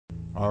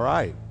All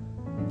right.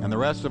 And the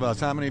rest of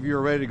us, how many of you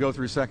are ready to go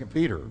through 2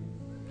 Peter?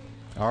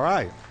 All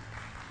right.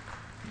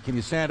 Can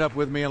you stand up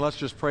with me and let's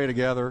just pray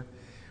together?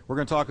 We're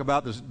going to talk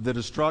about the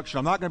destruction.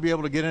 I'm not going to be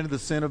able to get into the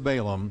sin of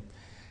Balaam.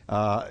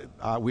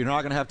 We're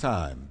not going to have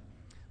time.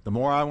 The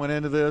more I went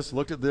into this,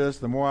 looked at this,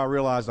 the more I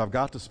realized I've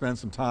got to spend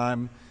some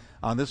time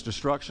on this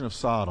destruction of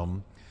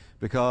Sodom,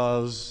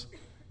 because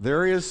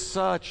there is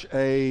such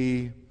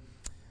a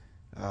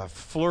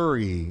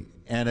flurry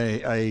and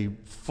a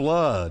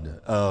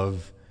flood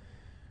of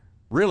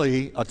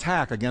really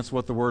attack against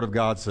what the Word of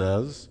God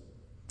says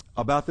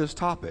about this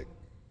topic.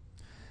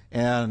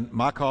 And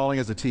my calling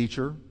as a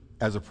teacher,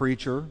 as a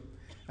preacher,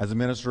 as a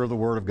minister of the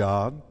Word of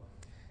God,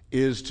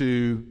 is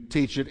to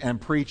teach it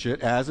and preach it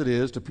as it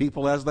is to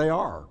people as they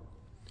are.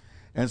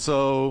 And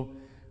so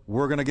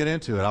we're going to get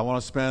into it. I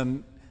want to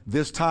spend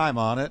this time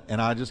on it,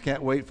 and I just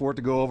can't wait for it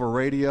to go over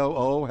radio.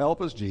 Oh,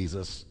 help us,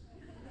 Jesus.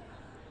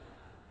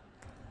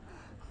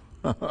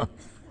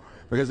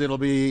 Because it'll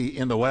be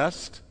in the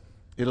West,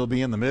 it'll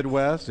be in the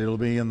Midwest, it'll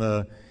be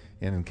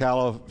in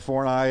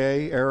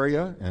California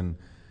area, and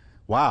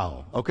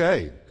wow,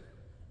 okay.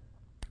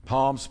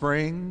 Palm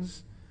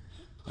Springs,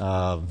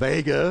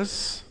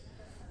 Vegas.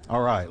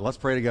 All right, let's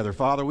pray together.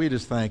 Father, we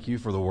just thank you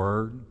for the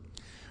Word.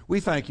 We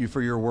thank you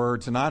for your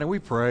Word tonight, and we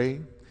pray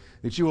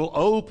that you will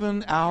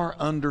open our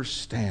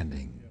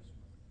understanding.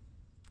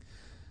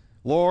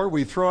 Lord,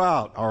 we throw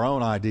out our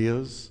own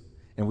ideas,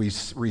 and we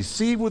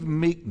receive with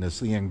meekness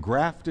the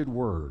engrafted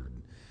Word,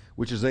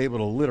 which is able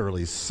to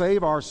literally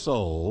save our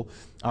soul,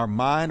 our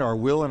mind, our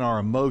will, and our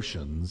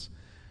emotions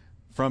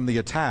from the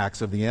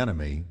attacks of the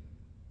enemy.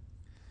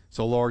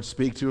 So, Lord,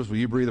 speak to us. Will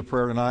you breathe a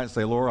prayer tonight and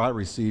say, Lord, I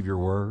receive your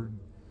Word.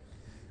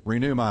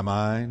 Renew my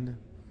mind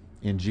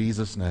in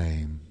Jesus'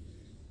 name.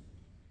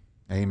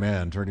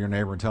 Amen. Turn to your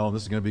neighbor and tell him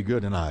this is going to be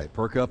good tonight.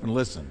 Perk up and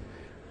listen.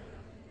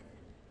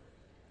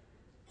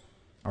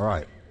 All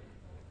right.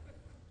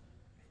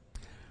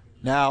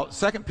 Now,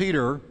 2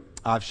 Peter,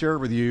 I've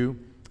shared with you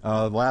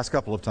the last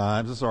couple of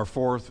times. This is our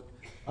fourth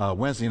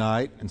Wednesday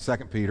night in 2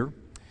 Peter.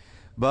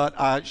 But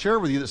I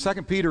shared with you that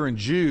 2 Peter and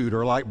Jude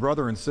are like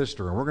brother and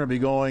sister. And we're going to be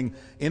going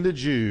into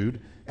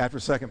Jude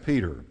after 2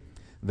 Peter.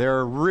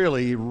 They're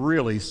really,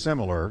 really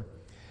similar.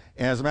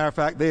 As a matter of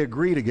fact, they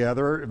agree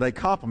together. They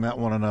complement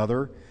one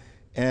another.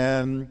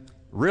 And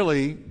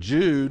really,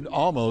 Jude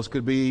almost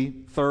could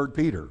be 3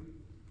 Peter.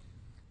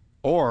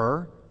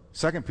 Or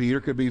 2 Peter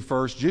could be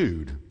 1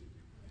 Jude.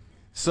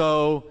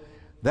 So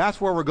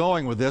that's where we're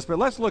going with this. But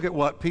let's look at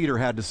what Peter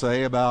had to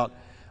say about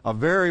a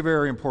very,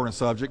 very important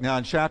subject. Now,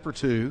 in chapter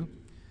 2,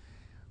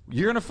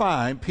 you're going to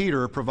find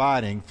Peter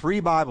providing 3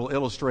 Bible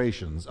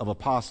illustrations of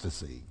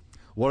apostasy.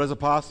 What is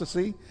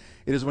apostasy?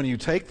 It is when you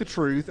take the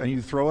truth and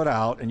you throw it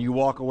out and you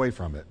walk away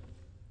from it.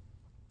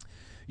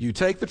 You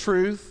take the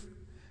truth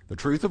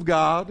of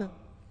God,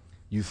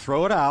 you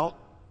throw it out,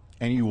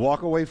 and you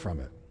walk away from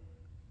it.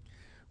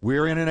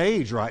 We're in an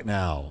age right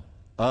now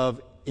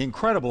of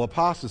incredible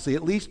apostasy,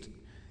 at least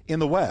in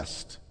the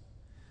West.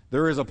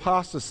 There is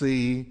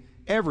apostasy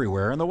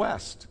everywhere in the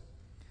West.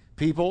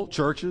 People,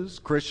 churches,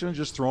 Christians,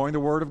 just throwing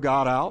the Word of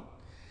God out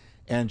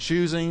and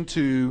choosing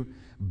to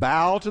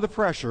bow to the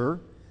pressure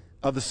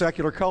of the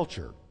secular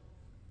culture,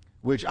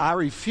 which I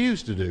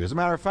refuse to do. As a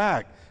matter of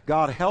fact,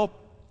 God help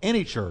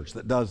any church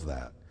that does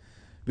that,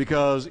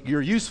 because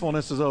your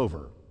usefulness is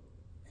over.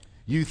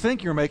 You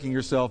think you're making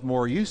yourself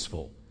more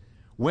useful.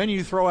 When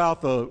you throw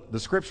out the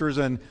Scriptures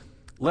and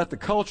let the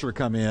culture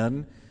come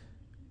in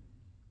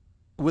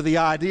with the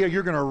idea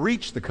you're going to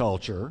reach the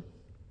culture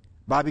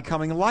by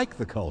becoming like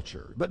the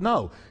culture. But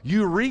no,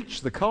 you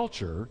reach the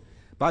culture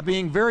by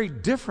being very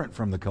different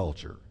from the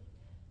culture.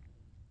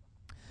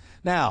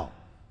 Now,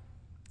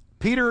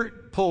 Peter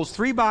pulls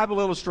 3 Bible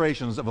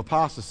illustrations of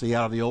apostasy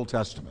out of the Old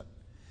Testament.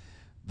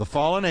 The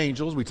fallen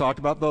angels, we talked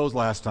about those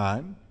last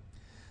time.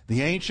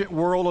 The ancient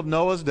world of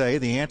Noah's day,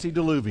 the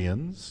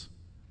antediluvians,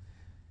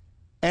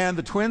 and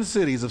the twin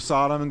cities of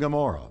Sodom and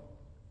Gomorrah,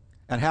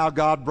 and how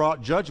God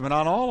brought judgment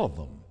on all of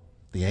them.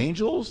 The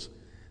angels,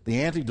 the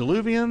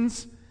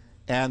antediluvians,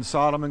 and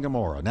Sodom and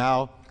Gomorrah.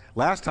 Now,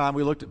 last time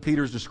we looked at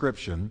Peter's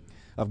description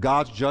of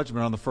God's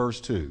judgment on the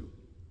first 2.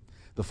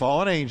 The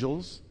fallen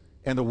angels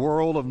and the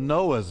world of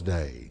Noah's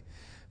day.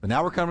 But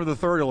now we're coming to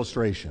the 3rd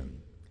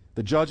illustration,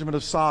 the judgment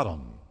of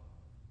Sodom.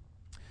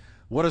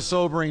 What a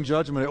sobering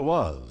judgment it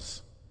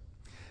was.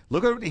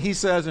 Look at what he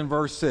says in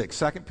verse 6,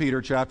 2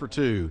 Peter chapter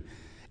 2.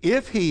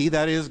 If he,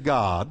 that is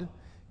God,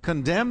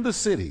 condemned the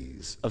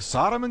cities of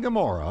Sodom and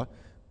Gomorrah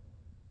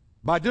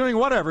by doing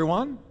what,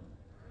 everyone?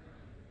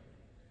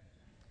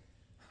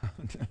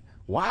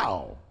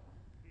 Wow.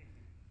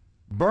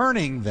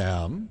 Burning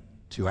them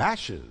to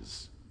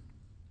ashes.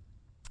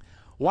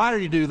 Why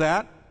did he do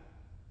that?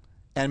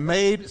 And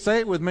say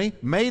it with me,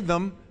 made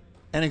them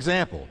an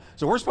example.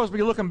 So we're supposed to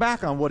be looking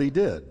back on what he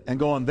did and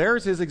going,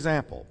 there's his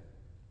example.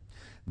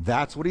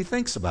 That's what he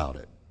thinks about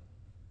it.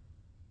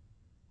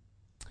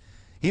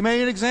 He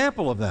made an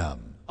example of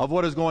them, of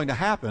what is going to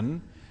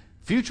happen,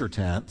 future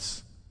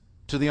tense,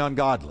 to the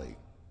ungodly.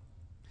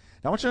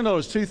 Now I want you to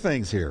notice 2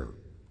 things here.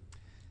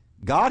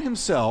 God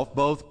himself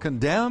both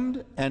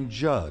condemned and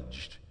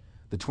judged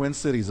the twin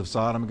cities of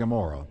Sodom and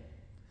Gomorrah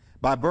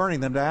by burning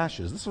them to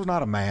ashes. This was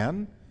not a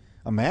man.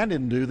 A man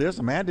didn't do this.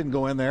 A man didn't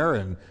go in there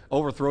and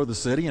overthrow the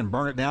city and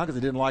burn it down because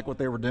he didn't like what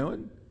they were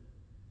doing.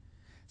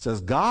 It says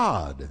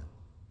God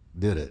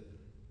did it.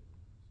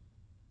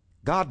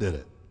 God did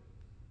it.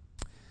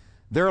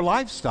 Their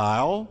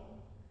lifestyle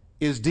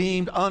is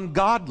deemed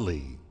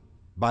ungodly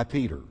by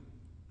Peter,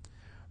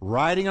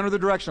 riding under the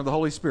direction of the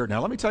Holy Spirit.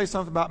 Now, let me tell you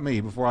something about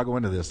me before I go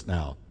into this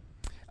now.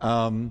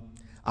 I'm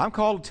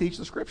called to teach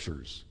the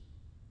Scriptures.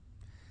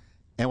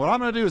 And what I'm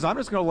going to do is I'm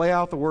just going to lay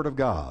out the Word of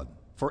God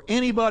for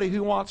anybody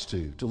who wants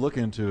to look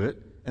into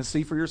it and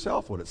see for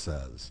yourself what it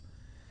says.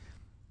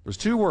 There's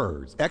two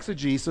words,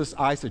 exegesis,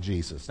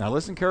 eisegesis. Now,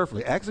 listen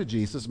carefully.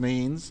 Exegesis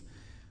means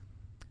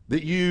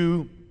that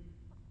you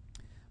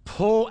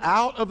pull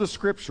out of the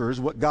Scriptures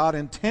what God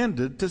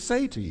intended to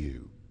say to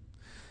you.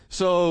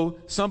 So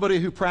somebody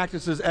who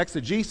practices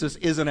exegesis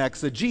is an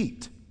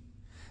exegete.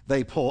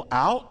 They pull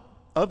out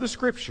of the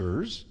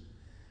Scriptures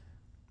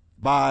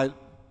by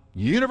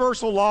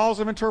universal laws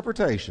of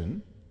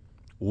interpretation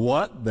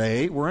what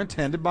they were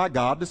intended by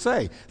God to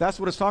say. That's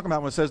what it's talking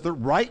about when it says they're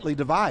rightly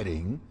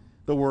dividing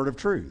the word of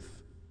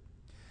truth.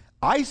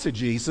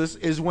 Eisegesis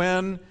is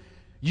when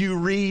you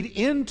read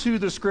into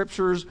the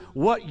Scriptures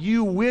what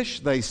you wish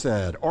they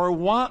said or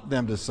want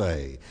them to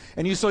say.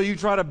 And so you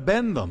try to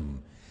bend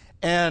them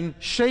and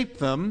shape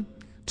them,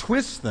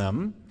 twist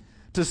them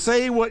to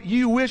say what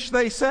you wish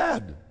they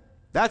said.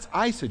 That's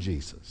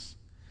eisegesis.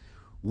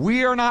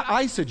 We are not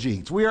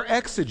eisegetes. We are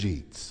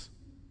exegetes.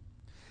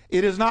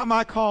 It is not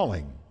my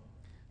calling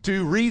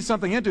to read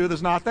something into it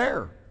that's not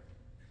there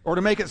or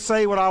to make it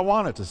say what I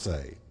want it to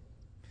say.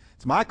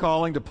 It's my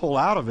calling to pull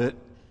out of it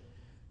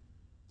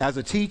as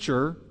a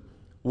teacher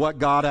what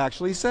God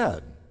actually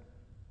said.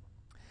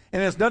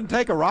 And it doesn't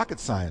take a rocket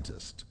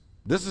scientist.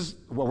 This is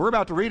what we're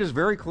about to read is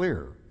very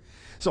clear.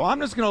 So I'm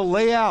just going to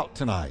lay out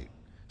tonight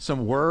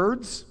some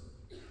words,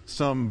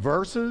 some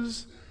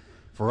verses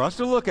for us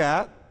to look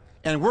at,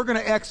 and we're going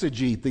to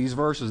exegete these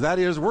verses. That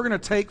is, we're going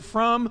to take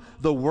from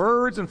the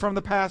words and from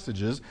the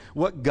passages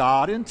what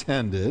God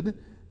intended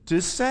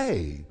to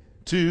say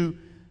to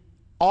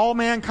all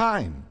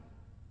mankind.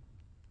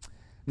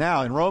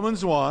 Now, in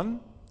Romans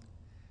 1,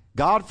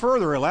 God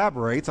further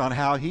elaborates on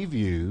how he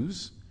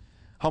views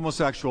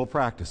homosexual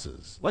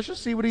practices. Let's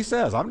just see what he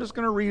says. I'm just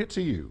going to read it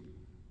to you.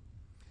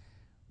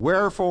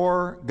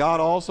 Wherefore, God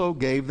also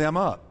gave them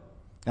up.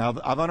 Now,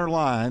 I've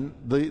underlined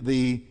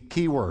the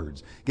key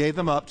words. Gave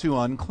them up to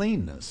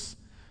uncleanness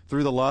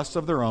through the lusts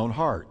of their own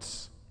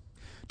hearts,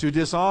 to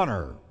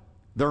dishonor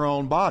their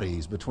own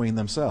bodies between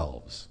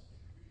themselves,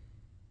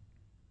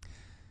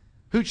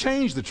 who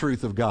changed the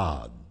truth of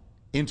God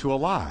into a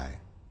lie,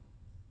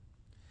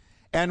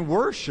 and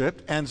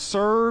worshiped and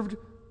served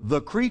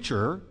the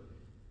creature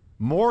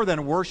more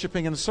than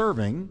worshiping and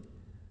serving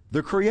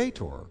the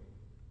Creator,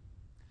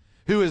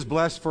 who is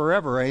blessed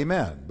forever.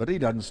 Amen. But he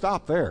doesn't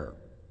stop there.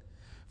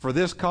 For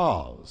this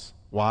cause.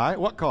 Why?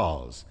 What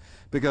cause?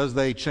 Because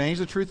they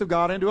changed the truth of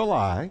God into a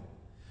lie,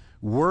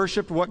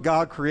 worshiped what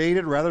God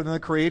created rather than the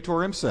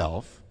Creator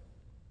himself.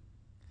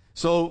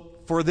 So,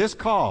 for this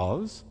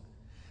cause,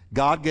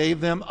 God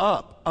gave them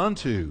up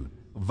unto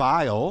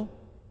vile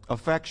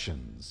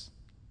affections.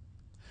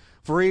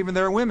 For even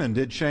their women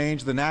did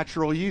change the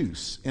natural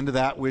use into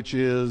that which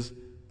is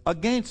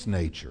against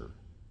nature.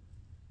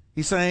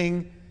 He's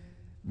saying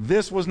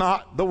this was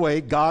not the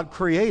way God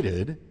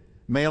created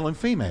male and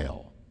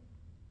female.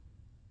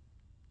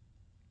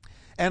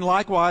 And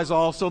likewise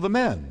also the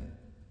men,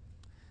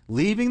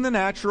 leaving the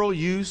natural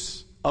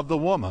use of the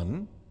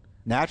woman,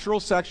 natural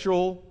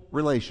sexual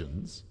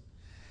relations,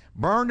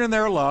 burned in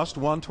their lust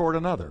one toward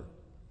another.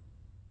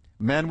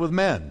 Men with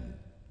men,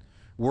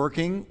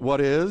 working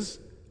what is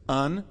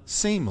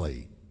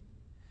unseemly.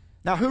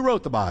 Now, who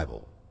wrote the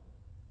Bible?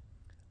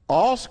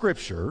 All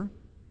Scripture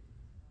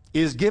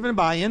is given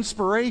by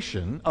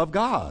inspiration of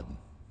God,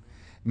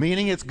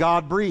 meaning it's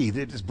God-breathed.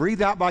 It is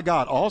breathed out by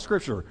God. All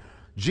Scripture.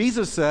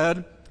 Jesus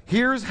said,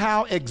 here's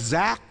how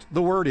exact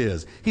the word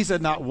is. He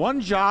said, not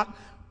one jot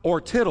or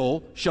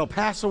tittle shall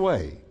pass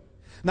away,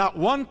 not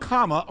one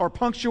comma or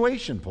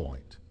punctuation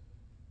point,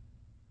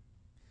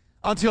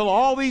 until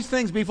all these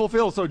things be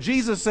fulfilled. So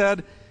Jesus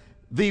said,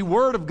 the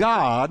Word of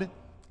God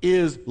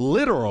is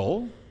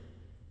literal,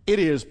 it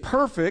is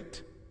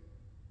perfect,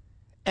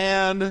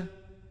 and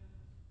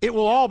it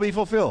will all be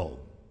fulfilled.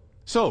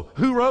 So,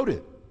 who wrote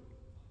it?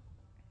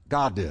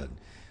 God did.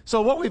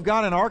 So what we've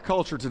got in our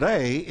culture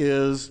today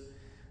is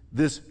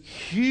this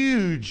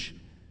huge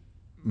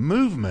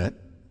movement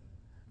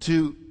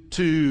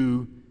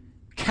to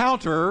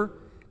counter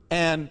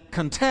and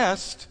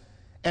contest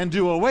and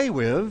do away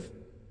with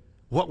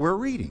what we're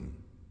reading.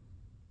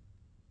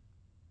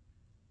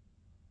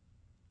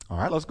 All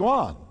right, let's go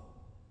on.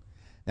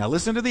 Now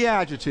listen to the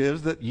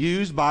adjectives that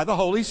used by the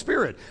Holy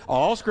Spirit.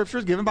 All Scripture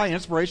is given by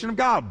inspiration of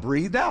God,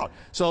 breathed out.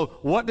 So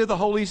what did the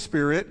Holy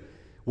Spirit,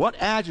 what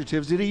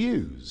adjectives did he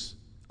use?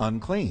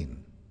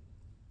 Unclean,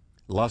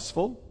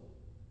 lustful,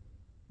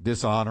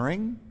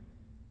 dishonoring,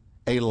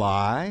 a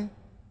lie,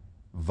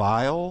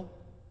 vile,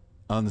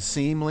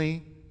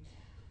 unseemly,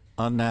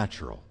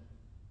 unnatural.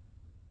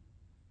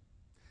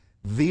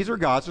 These are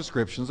God's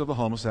descriptions of the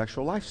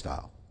homosexual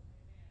lifestyle.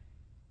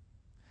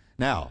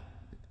 Now,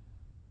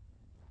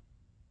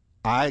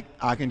 I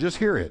can just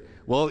hear it.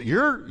 Well,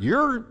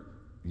 you're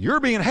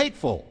being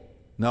hateful.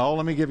 No,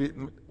 let me give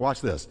you,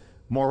 watch this.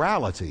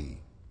 Morality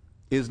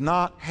is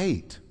not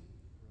hate.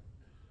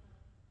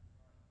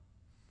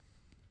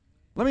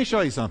 Let me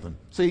show you something.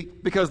 See,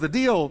 because the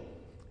deal,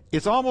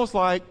 it's almost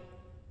like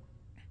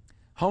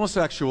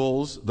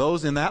homosexuals,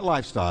 those in that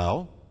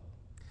lifestyle,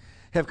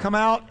 have come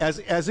out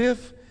as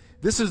if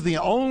this is the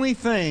only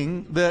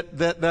thing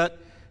that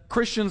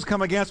Christians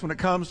come against when it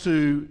comes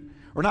to,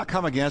 or not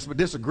come against, but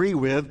disagree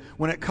with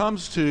when it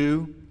comes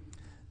to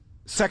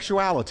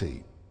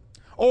sexuality.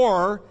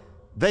 Or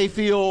they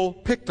feel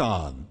picked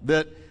on,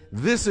 that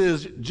this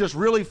is just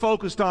really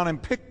focused on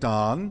and picked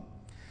on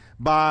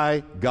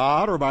by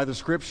God or by the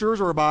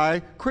Scriptures or by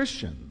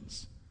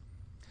Christians.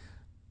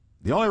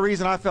 The only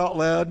reason I felt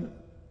led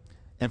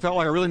and felt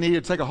like I really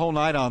needed to take a whole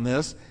night on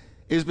this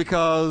is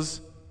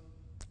because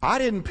I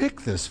didn't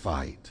pick this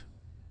fight.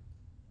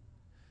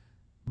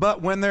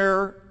 But when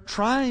they're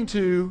trying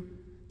to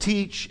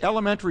teach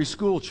elementary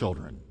school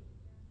children,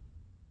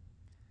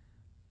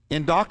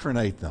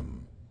 indoctrinate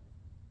them,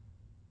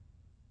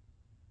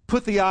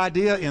 put the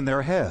idea in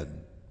their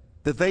head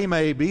that they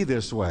may be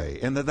this way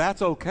and that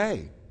that's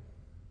okay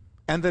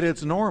and that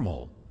it's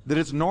normal, that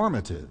it's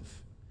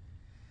normative.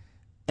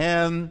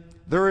 And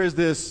there is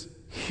this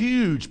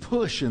huge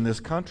push in this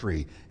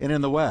country and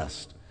in the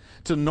West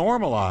to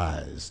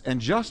normalize and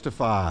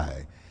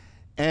justify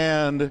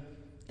and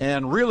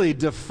really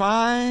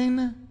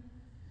define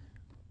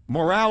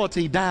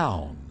morality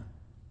down.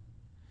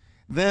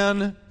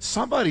 Then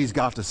somebody's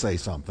got to say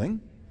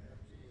something.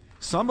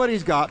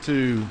 Somebody's got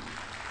to.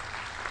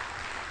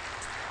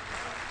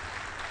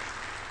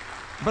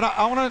 But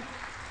I want to,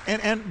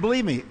 and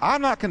believe me,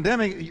 I'm not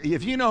condemning.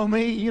 If you know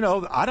me, you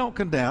know I don't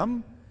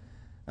condemn.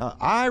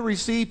 I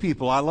receive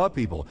people. I love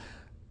people.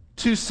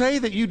 To say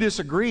that you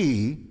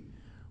disagree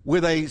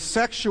with a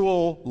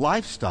sexual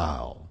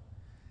lifestyle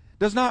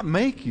does not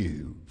make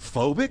you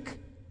phobic.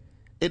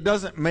 It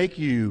doesn't make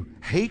you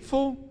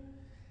hateful.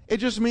 It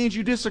just means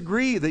you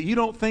disagree, that you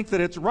don't think that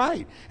it's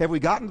right. Have we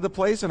gotten to the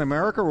place in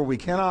America where we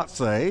cannot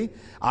say,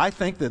 I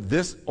think that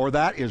this or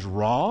that is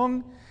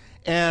wrong,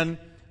 and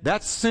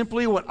that's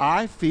simply what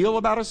I feel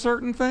about a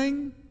certain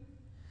thing?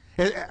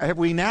 Have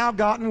we now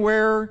gotten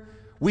where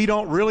we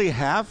don't really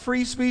have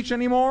free speech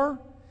anymore?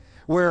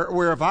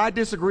 Where if I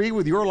disagree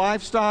with your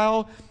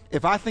lifestyle,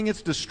 if I think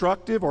it's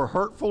destructive or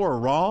hurtful or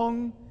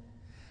wrong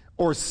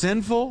or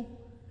sinful,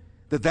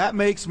 that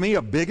makes me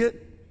a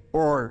bigot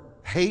or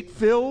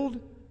hate-filled?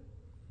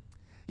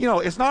 You know,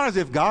 it's not as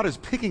if God is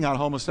picking on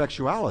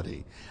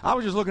homosexuality. I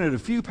was just looking at a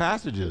few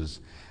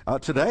passages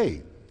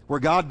today where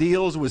God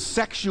deals with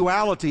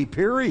sexuality,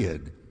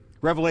 period.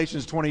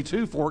 Revelations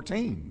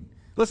 22:14.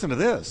 Listen to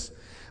this.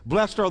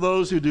 Blessed are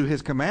those who do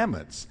his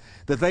commandments,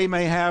 that they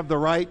may have the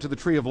right to the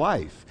tree of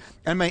life,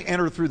 and may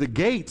enter through the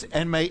gates,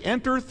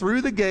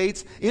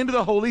 into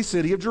the holy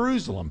city of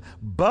Jerusalem.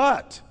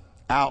 But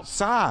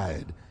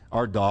outside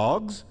are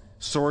dogs,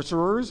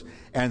 sorcerers,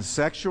 and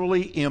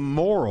sexually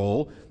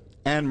immoral,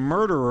 and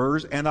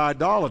murderers, and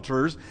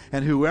idolaters,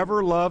 and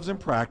whoever loves and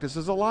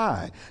practices a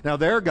lie. Now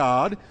their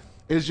God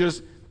is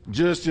just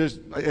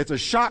it's a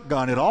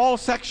shotgun at all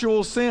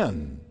sexual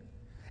sin.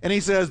 And he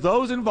says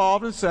those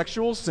involved in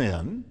sexual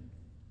sin,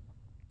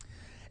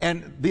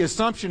 and the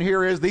assumption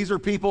here is these are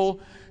people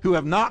who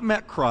have not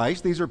met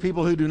Christ. These are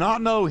people who do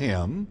not know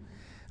him.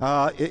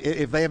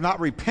 If they have not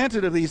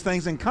repented of these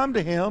things and come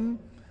to him,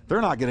 they're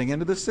not getting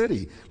into the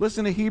city.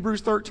 Listen to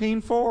Hebrews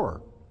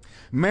 13:4.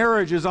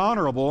 Marriage is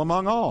honorable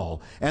among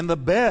all, and the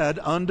bed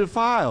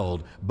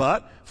undefiled.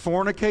 But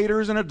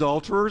fornicators and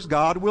adulterers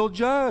God will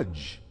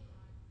judge.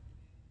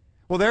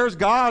 Well, there's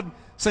God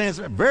saying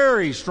some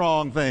very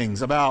strong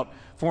things about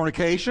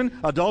fornication,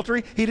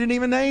 adultery. He didn't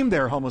even name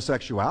their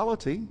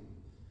homosexuality.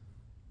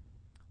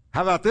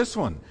 How about this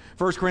one?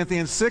 1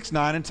 Corinthians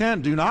 6:9 and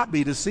 10. Do not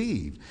be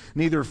deceived.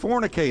 Neither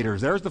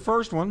fornicators, there's the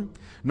first one,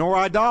 nor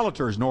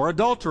idolaters, nor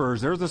adulterers,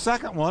 there's the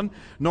second one,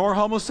 nor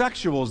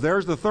homosexuals,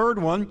 there's the third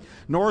one,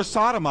 nor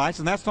sodomites,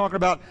 and that's talking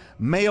about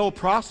male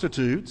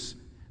prostitutes,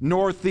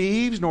 nor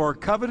thieves, nor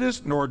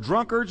covetous, nor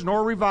drunkards,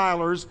 nor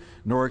revilers,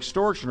 nor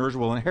extortioners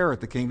will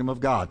inherit the kingdom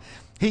of God.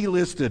 He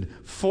listed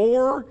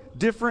 4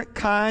 different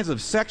kinds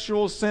of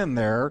sexual sin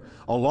there,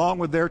 along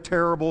with their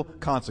terrible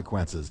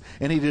consequences.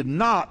 And he did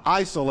not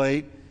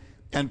isolate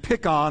and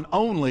pick on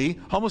only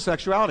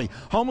homosexuality.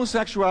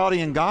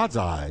 Homosexuality in God's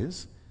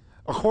eyes,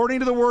 according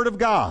to the Word of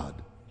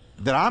God,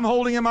 that I'm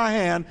holding in my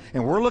hand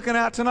and we're looking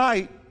at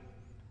tonight,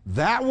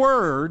 that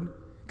Word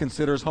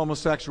considers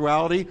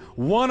homosexuality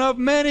one of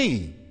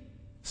many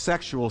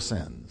sexual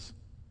sins.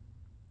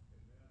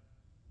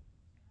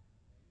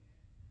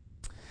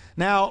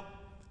 Now,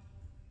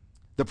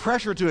 the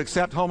pressure to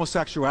accept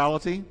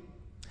homosexuality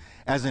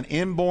as an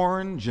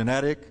inborn,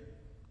 genetic,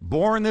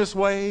 born this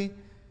way,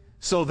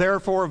 so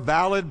therefore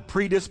valid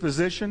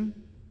predisposition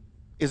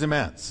is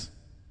immense.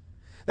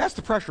 That's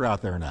the pressure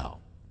out there now.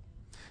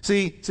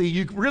 See,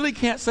 you really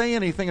can't say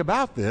anything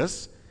about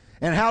this,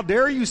 and how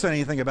dare you say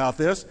anything about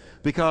this,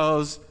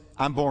 because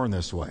I'm born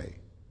this way.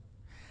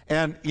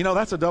 And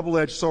that's a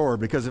double-edged sword,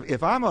 because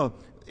if I'm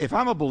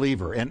a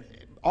believer, and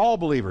all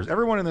believers,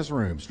 everyone in this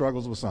room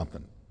struggles with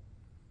something.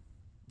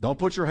 Don't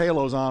put your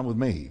halos on with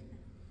me.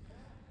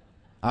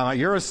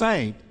 You're a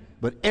saint,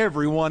 but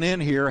everyone in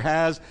here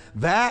has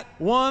that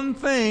one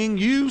thing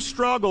you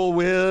struggle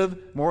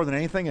with more than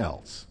anything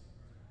else.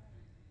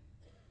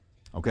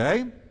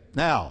 Okay?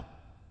 Now,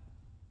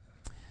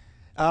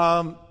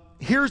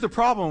 here's the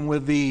problem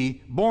with the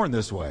born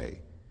this way.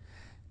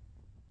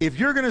 If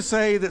you're going to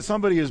say that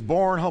somebody is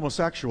born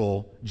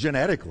homosexual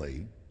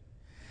genetically,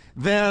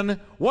 then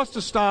what's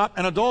to stop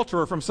an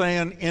adulterer from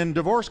saying in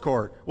divorce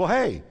court, well,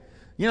 hey,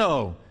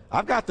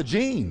 I've got the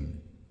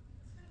gene.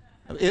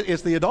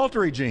 It's the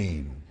adultery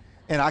gene,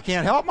 and I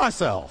can't help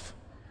myself.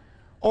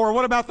 Or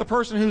what about the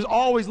person who's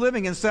always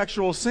living in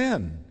sexual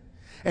sin?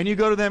 And you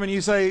go to them and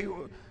you say,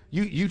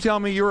 you tell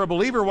me you're a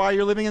believer, why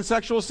you're living in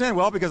sexual sin?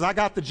 Well, because I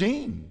got the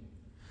gene.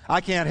 I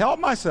can't help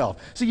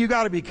myself. So you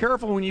got to be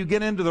careful when you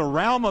get into the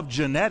realm of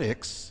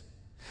genetics,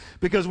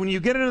 because when you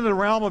get into the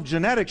realm of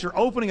genetics, you're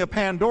opening a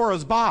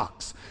Pandora's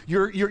box.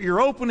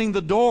 You're opening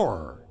the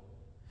door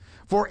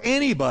for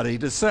anybody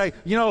to say,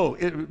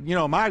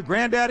 my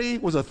granddaddy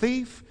was a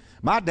thief.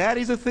 My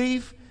daddy's a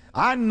thief.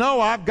 I know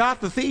I've got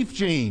the thief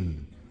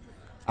gene.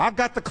 I've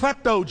got the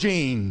klepto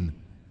gene.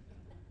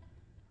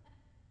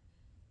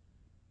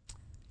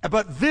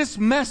 But this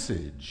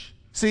message,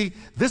 see,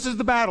 this is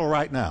the battle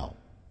right now.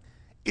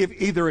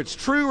 If either it's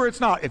true or it's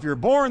not. If you're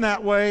born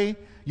that way,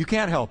 you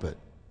can't help it.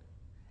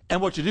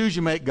 And what you do is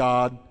you make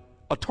God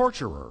a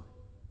torturer.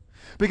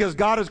 Because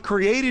God has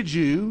created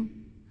you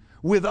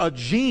with a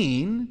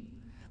gene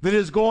that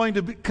is going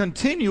to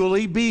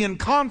continually be in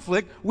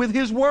conflict with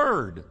His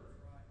Word.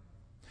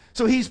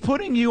 So He's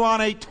putting you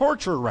on a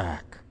torture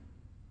rack.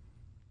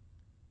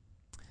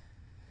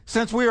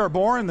 Since we are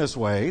born this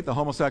way, the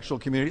homosexual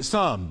community,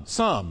 some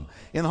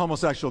in the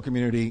homosexual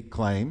community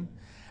claim,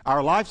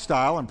 our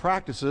lifestyle and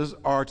practices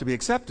are to be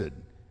accepted,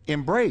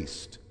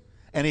 embraced,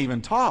 and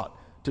even taught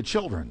to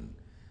children,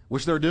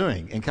 which they're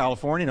doing in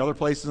California and other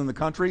places in the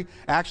country,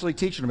 actually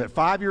teaching them at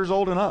 5 years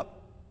old and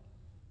up.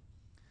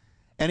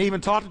 And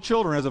even taught to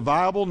children as a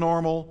viable,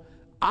 normal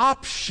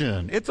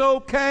option. It's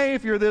okay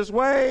if you're this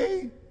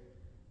way.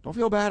 Don't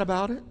feel bad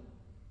about it.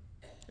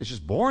 It's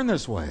just born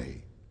this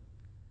way.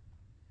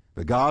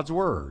 But God's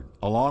Word,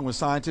 along with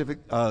scientific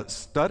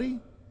study,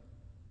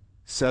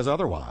 says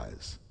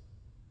otherwise.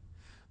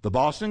 The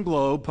Boston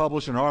Globe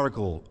published an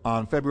article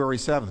on February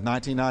 7th,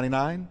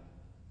 1999,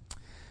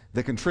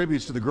 that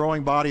contributes to the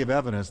growing body of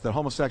evidence that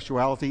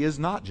homosexuality is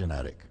not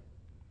genetic.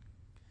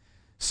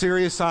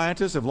 Serious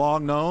scientists have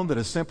long known that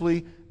a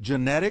simply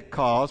genetic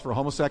cause for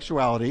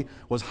homosexuality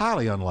was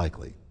highly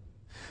unlikely.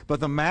 But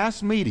the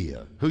mass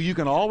media, who you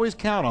can always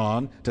count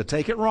on to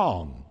take it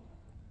wrong.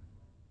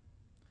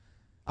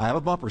 I have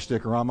a bumper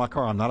sticker on my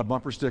car. I'm not a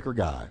bumper sticker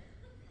guy.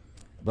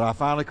 But I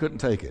finally couldn't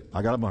take it.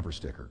 I got a bumper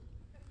sticker.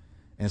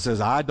 And it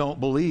says, I don't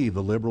believe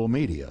the liberal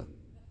media.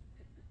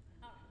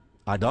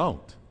 I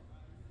don't.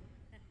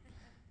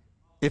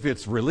 If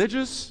it's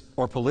religious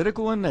or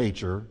political in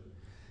nature,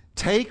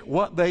 take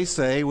what they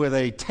say with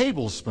a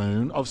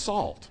tablespoon of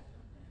salt.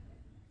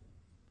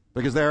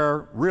 Because they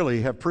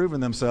really have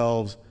proven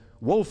themselves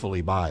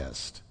woefully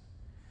biased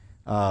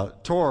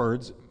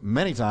towards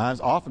many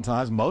times,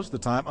 oftentimes, most of the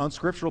time,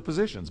 unscriptural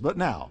positions. But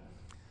now,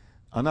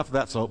 enough of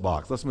that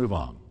soapbox. Let's move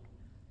on.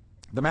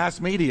 The mass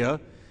media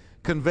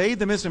conveyed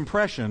the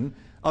misimpression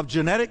of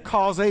genetic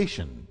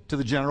causation to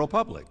the general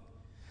public.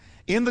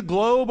 In the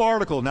Globe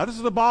article, now this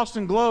is the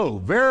Boston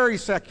Globe, very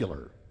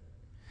secular.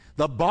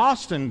 The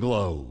Boston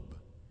Globe.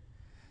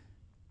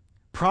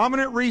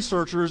 Prominent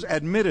researchers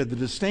admitted the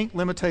distinct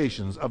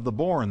limitations of the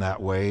born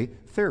that way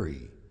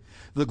theory.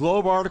 The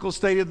Globe article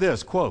stated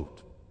this,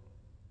 quote,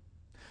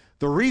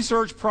 the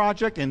research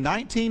project in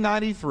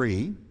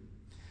 1993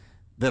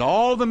 that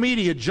all the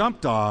media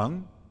jumped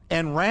on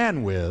and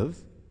ran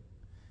with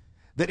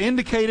that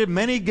indicated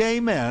many gay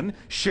men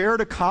shared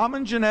a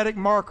common genetic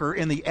marker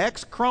in the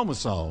X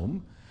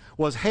chromosome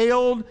was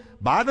hailed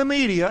by the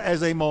media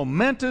as a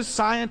momentous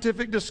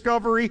scientific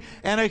discovery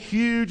and a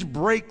huge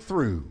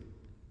breakthrough.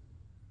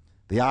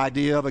 The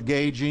idea of a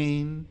gay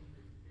gene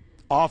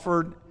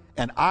offered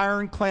an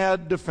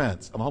ironclad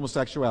defense of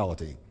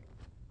homosexuality.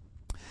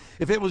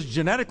 If it was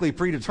genetically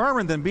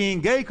predetermined, then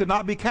being gay could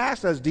not be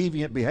cast as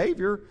deviant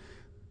behavior,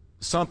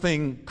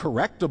 something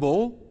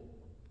correctable.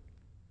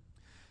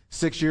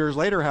 6 years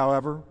later,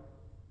 however,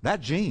 that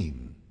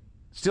gene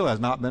still has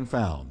not been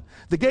found.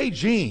 The gay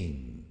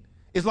gene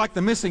is like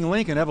the missing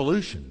link in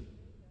evolution.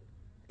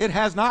 It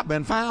has not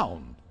been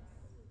found.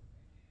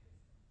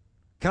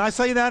 Can I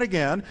say that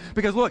again?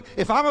 Because look,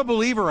 if I'm a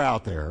believer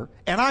out there,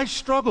 and I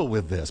struggle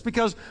with this,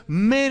 because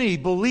many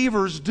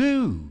believers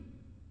do,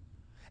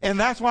 and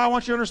that's why I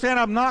want you to understand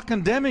I'm not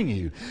condemning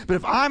you. But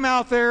if I'm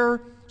out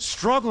there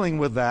struggling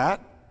with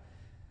that,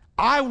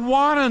 I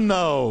want to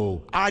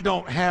know I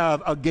don't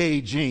have a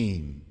gay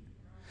gene.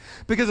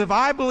 Because if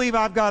I believe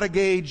I've got a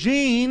gay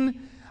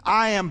gene,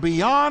 I am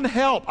beyond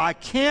help. I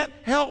can't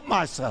help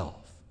myself.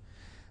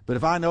 But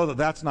if I know that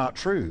that's not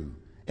true,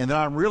 and that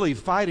I'm really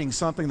fighting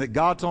something that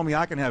God told me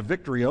I can have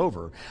victory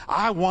over,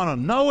 I want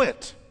to know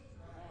it.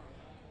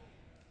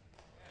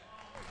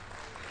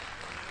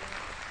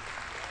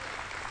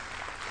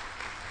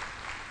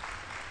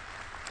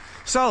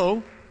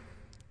 So,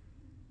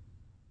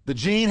 the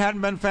gene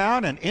hadn't been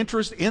found, and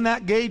interest in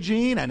that gay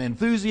gene and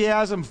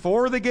enthusiasm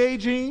for the gay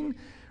gene,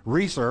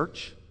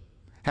 research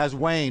has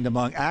waned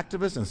among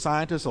activists and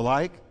scientists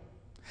alike.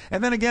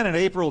 And then again in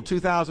April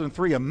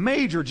 2003, a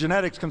major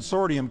genetics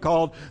consortium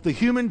called the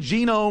Human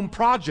Genome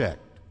Project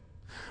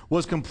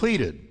was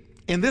completed.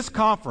 In this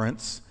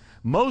conference,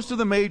 most of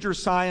the major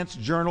science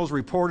journals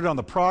reported on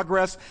the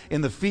progress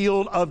in the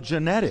field of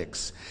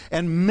genetics.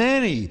 And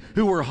many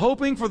who were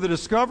hoping for the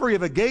discovery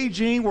of a gay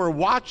gene were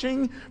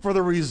watching for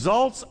the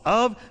results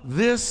of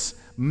this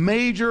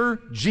major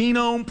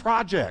genome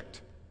project.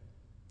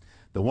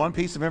 The one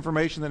piece of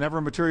information that never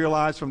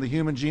materialized from the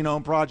Human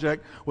Genome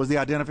Project was the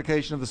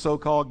identification of the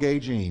so-called gay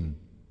gene.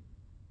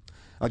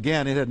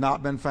 Again, it had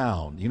not been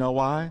found. You know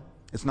why?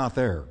 It's not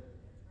there.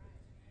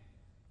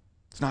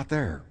 It's not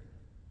there.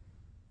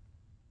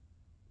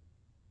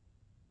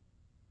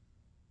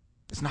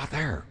 It's not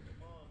there.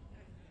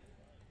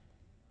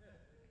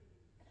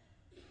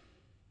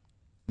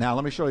 Now,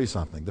 let me show you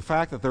something. The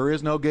fact that there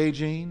is no gay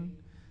gene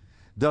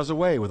does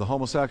away with the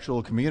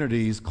homosexual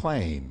community's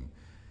claim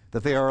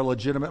that they are a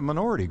legitimate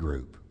minority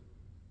group,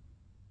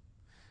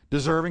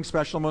 deserving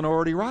special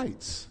minority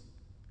rights.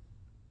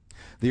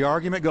 The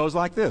argument goes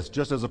like this: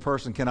 just as a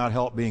person cannot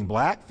help being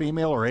black,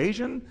 female, or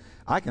Asian,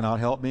 I cannot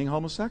help being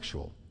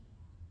homosexual.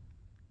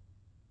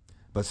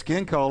 But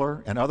skin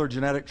color and other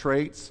genetic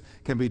traits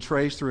can be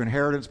traced through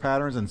inheritance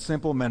patterns and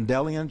simple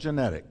Mendelian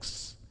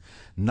genetics,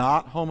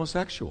 not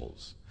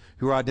homosexuals,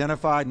 who are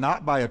identified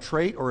not by a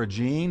trait or a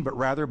gene, but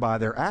rather by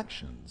their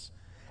actions,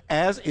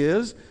 as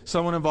is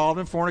someone involved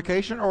in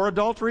fornication or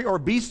adultery or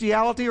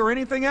bestiality or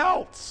anything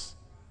else.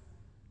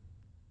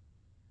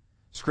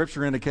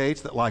 Scripture indicates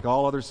that, like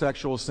all other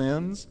sexual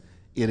sins,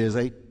 it is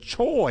a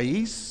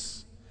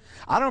choice.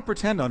 I don't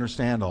pretend to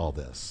understand all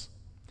this.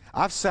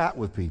 I've sat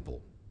with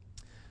people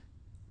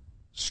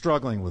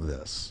struggling with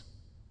this.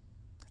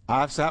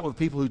 I've sat with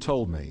people who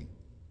told me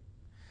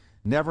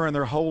never in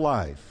their whole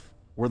life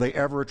were they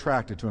ever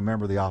attracted to a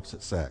member of the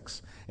opposite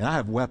sex. And I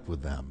have wept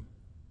with them.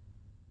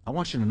 I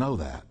want you to know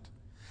that.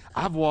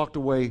 I've walked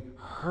away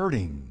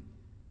hurting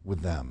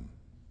with them.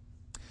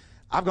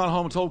 I've gone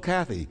home and told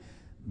Kathy,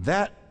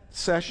 that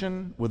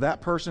session with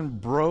that person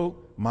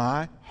broke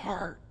my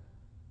heart.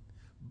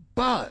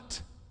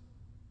 But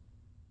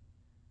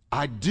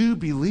I do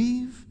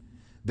believe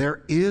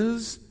there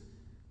is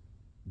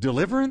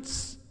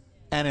deliverance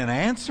and an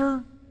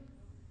answer,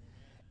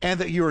 and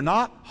that you are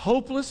not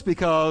hopeless,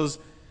 because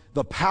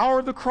the power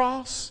of the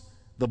cross,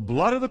 the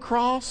blood of the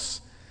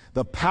cross,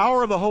 the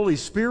power of the Holy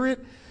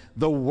Spirit,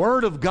 the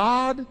Word of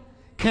God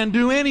can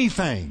do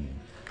anything.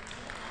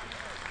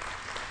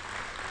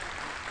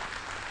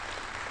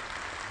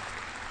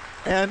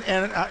 And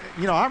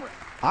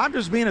I'm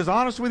just being as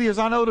honest with you as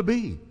I know to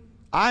be.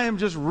 I am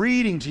just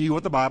reading to you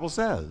what the Bible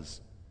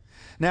says.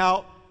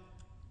 Now,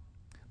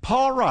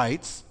 Paul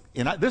writes,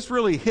 and this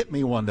really hit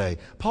me one day.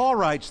 Paul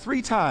writes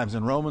 3 times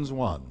in Romans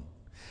 1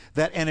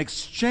 that an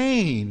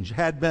exchange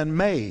had been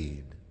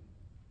made.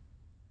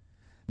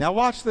 Now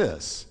watch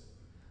this.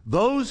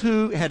 Those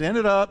who had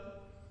ended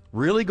up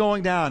really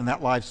going down in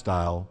that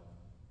lifestyle,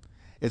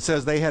 it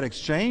says they had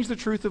exchanged the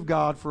truth of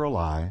God for a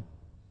lie.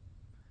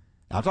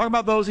 Now, I'm talking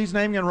about those he's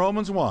naming in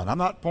Romans 1. I'm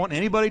not pointing to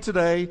anybody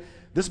today.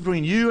 This is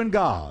between you and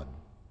God.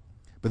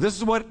 But this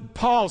is what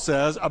Paul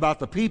says about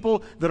the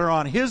people that are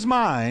on his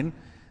mind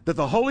that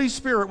the Holy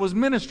Spirit was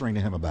ministering to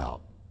him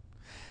about.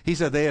 He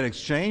said they had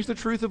exchanged the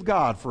truth of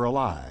God for a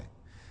lie.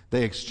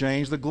 They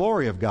exchanged the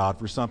glory of God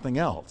for something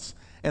else.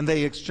 And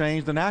they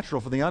exchanged the natural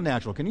for the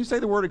unnatural. Can you say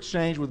the word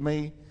exchange with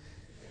me?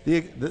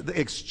 The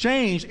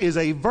exchange is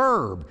a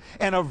verb,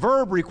 and a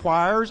verb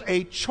requires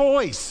a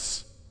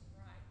choice.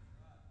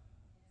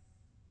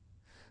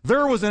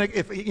 There was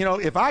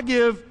if I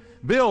give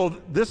Bill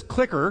this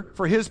clicker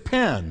for his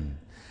pen,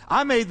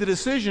 I made the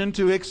decision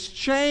to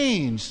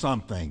exchange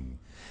something.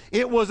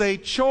 It was a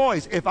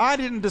choice. If I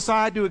didn't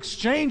decide to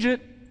exchange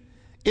it,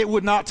 it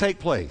would not take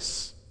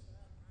place.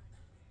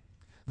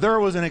 There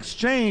was an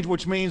exchange,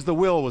 which means the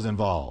will was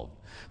involved.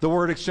 The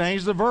word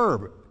exchange is a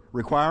verb,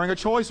 requiring a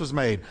choice was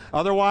made.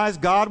 Otherwise,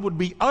 God would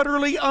be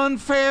utterly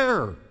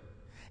unfair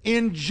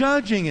in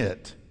judging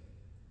it,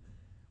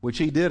 which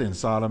he did in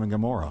Sodom and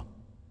Gomorrah.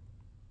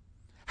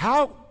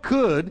 How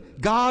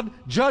could God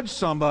judge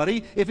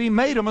somebody if he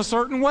made them a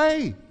certain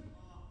way?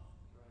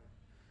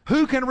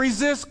 Who can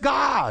resist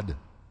God?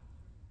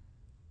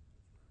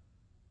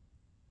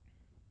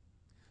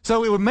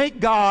 So it would make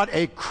God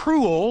a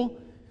cruel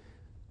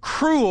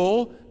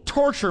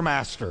torture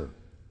master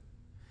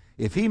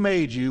if he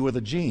made you with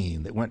a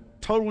gene that went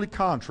totally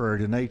contrary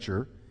to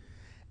nature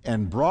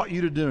and brought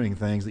you to doing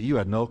things that you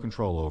had no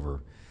control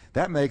over.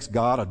 That makes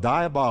God a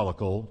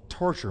diabolical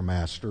torture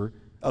master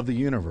of the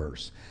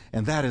universe.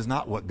 And that is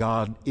not what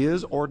God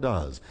is or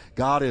does.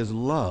 God is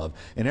love.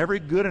 And every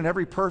good and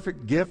every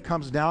perfect gift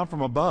comes down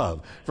from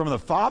above, from the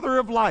Father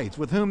of lights,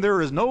 with whom there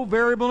is no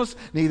variableness,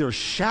 neither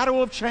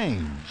shadow of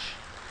change.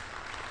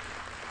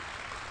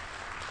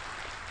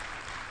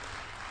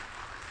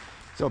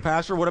 So,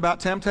 Pastor, what about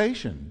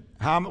temptation?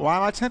 Why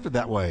am I tempted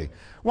that way?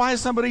 Why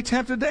is somebody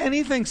tempted to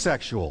anything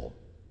sexual?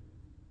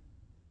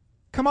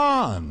 Come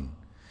on.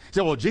 You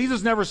say, well,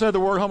 Jesus never said the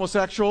word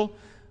homosexual.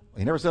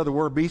 He never said the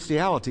word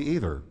bestiality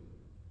either.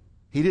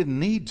 He didn't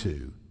need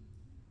to.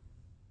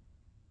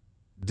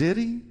 Did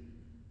he?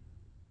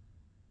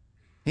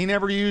 He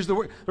never used the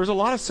word. There's a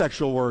lot of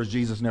sexual words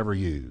Jesus never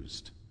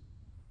used.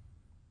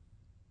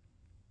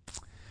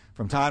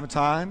 From time to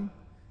time,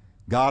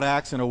 God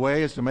acts in a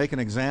way as to make an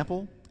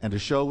example and to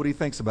show what he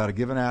thinks about a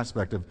given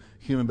aspect of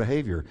human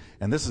behavior.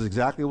 And this is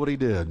exactly what he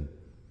did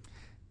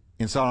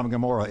in Sodom and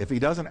Gomorrah. If he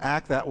doesn't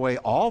act that way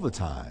all the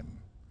time,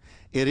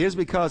 it is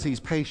because he's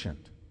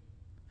patient.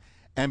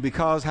 And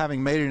because,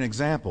 having made an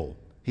example,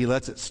 he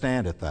lets it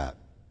stand at that.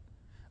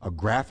 A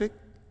graphic,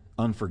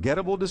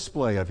 unforgettable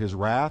display of his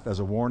wrath as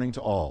a warning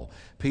to all.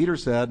 Peter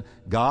said,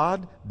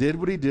 God did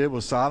what he did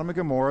with Sodom and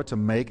Gomorrah to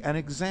make an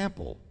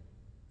example.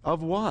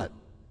 Of what?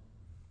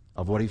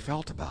 Of what he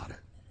felt about it.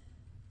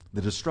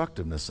 The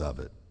destructiveness of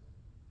it.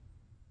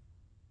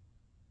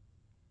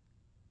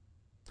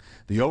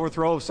 The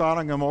overthrow of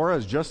Sodom and Gomorrah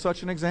is just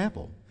such an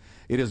example.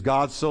 It is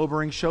God's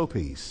sobering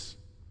showpiece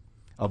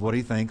of what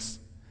he thinks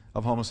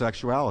of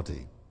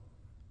homosexuality.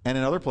 And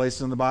in other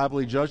places in the Bible,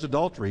 he judged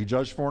adultery, he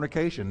judged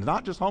fornication.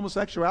 Not just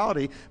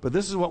homosexuality, but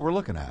this is what we're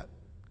looking at,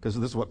 because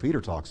this is what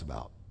Peter talks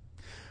about.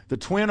 The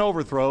twin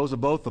overthrows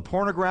of both the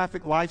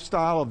pornographic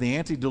lifestyle of the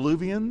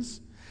antediluvians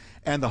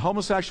and the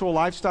homosexual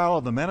lifestyle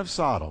of the men of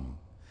Sodom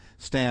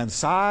stand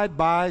side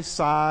by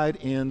side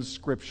in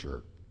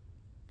Scripture.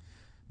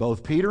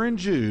 Both Peter and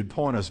Jude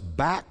point us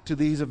back to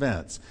these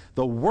events.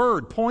 The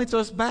Word points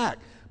us back,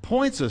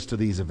 points us to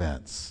these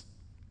events.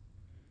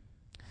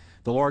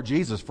 The Lord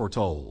Jesus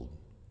foretold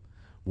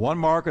one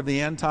mark of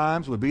the end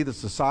times would be that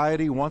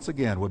society once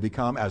again would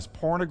become as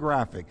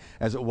pornographic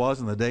as it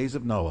was in the days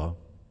of Noah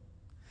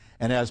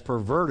and as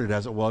perverted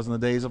as it was in the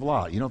days of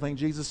Lot. You don't think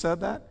Jesus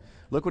said that?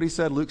 Look what he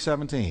said, Luke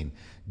 17.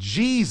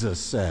 Jesus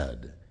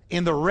said,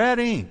 in the red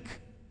ink,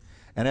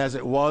 and as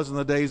it was in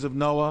the days of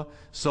Noah,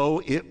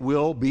 so it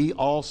will be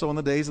also in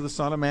the days of the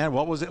Son of Man.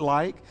 What was it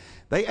like?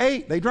 They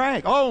ate, they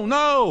drank. Oh,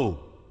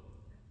 no!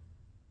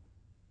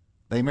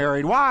 They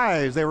married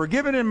wives. They were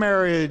given in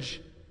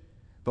marriage.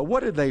 But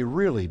what did they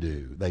really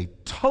do? They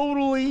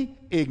totally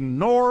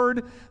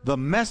ignored the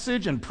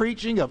message and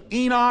preaching of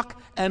Enoch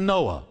and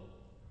Noah.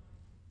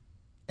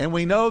 And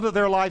we know that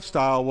their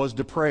lifestyle was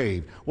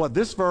depraved. What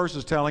this verse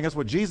is telling us,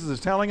 what Jesus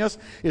is telling us,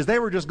 is they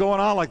were just going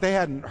on like they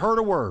hadn't heard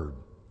a word.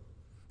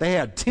 They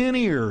had 10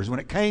 ears when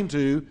it came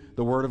to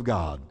the Word of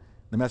God,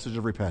 the message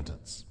of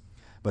repentance.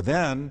 But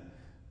then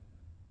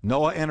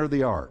Noah entered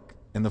the ark,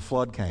 and the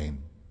flood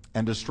came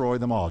and destroyed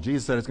them all.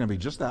 Jesus said it's going to be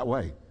just that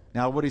way.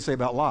 Now, what did he say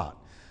about Lot?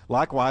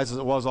 Likewise, as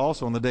it was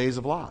also in the days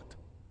of Lot.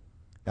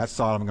 That's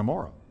Sodom and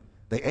Gomorrah.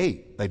 They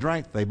ate, they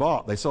drank, they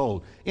bought, they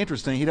sold.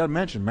 Interesting, he doesn't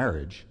mention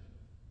marriage.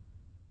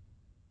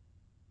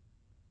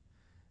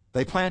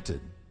 They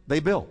planted, they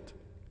built.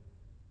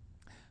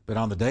 But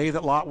on the day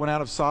that Lot went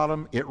out of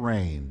Sodom, it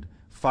rained.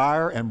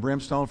 Fire and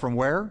brimstone from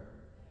where?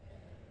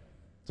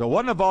 So it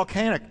wasn't a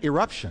volcanic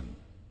eruption.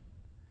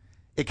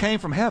 It came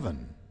from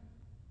heaven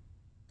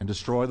and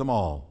destroyed them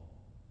all.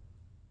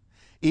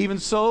 Even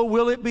so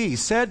will it be,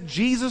 said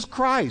Jesus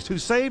Christ, who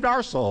saved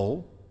our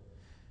soul.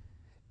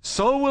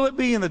 So will it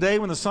be in the day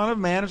when the Son of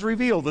Man is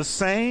revealed. The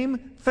same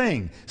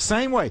thing,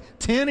 same way.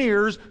 10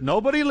 ears,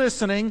 nobody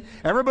listening,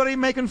 everybody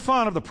making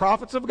fun of the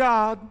prophets of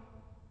God.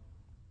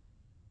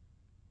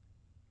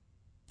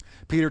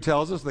 Peter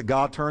tells us that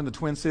God turned the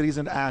twin cities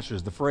into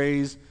ashes. The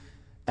phrase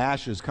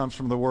ashes comes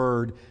from the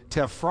word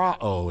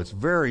tephrao. It's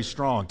very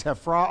strong.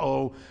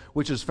 Tephrao,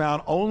 which is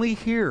found only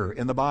here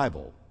in the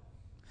Bible.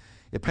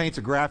 It paints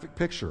a graphic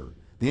picture.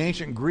 The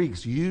ancient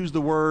Greeks used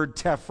the word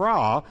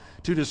tephra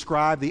to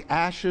describe the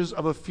ashes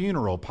of a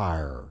funeral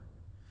pyre,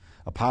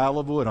 a pile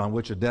of wood on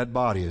which a dead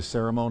body is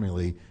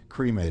ceremonially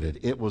cremated.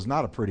 It was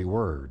not a pretty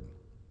word.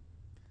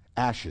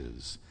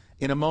 Ashes.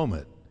 In a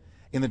moment,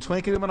 in the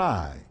twinkling of an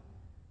eye,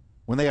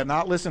 when they had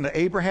not listened to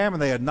Abraham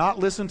and they had not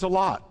listened to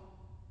Lot,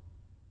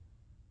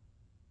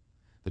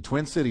 the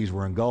twin cities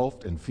were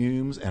engulfed in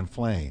fumes and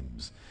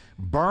flames,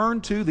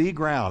 burned to the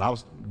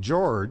ground.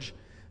 George,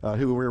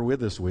 who we were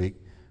with this week,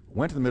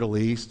 went to the Middle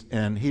East,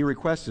 and he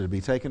requested to be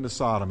taken to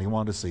Sodom. He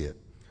wanted to see it.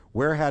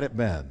 Where had it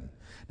been?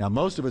 Now,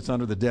 most of it's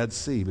under the Dead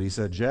Sea, but he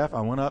said, Jeff,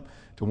 I went up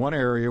to one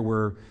area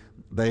where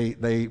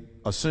they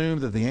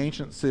assumed that the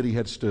ancient city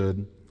had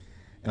stood,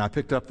 and I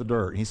picked up the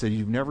dirt. And he said,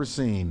 you've never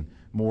seen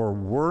more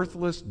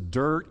worthless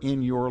dirt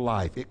in your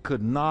life. It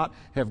could not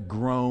have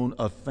grown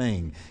a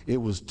thing. It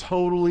was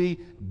totally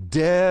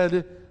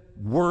dead,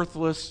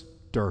 worthless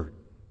dirt.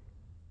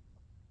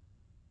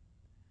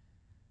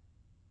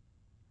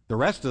 The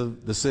rest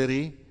of the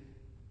city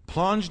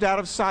plunged out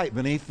of sight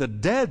beneath the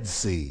Dead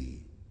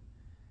Sea,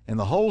 and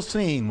the whole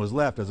scene was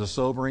left as a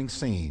sobering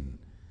scene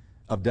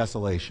of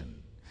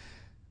desolation.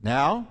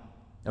 Now,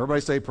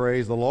 everybody say,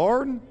 praise the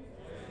Lord. Praise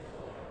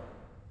the Lord.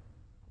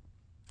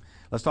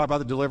 Let's talk about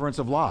the deliverance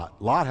of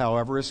Lot. Lot,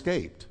 however,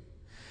 escaped.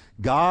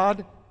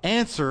 God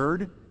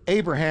answered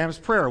Abraham's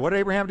prayer. What did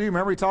Abraham do?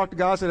 Remember, he talked to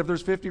God, said, if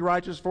there's 50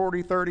 righteous,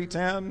 40, 30,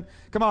 10,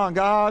 come on,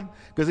 God,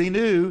 because he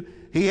knew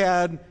he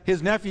had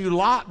his nephew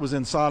Lot was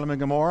in Sodom and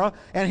Gomorrah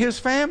and his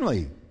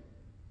family.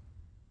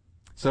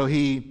 So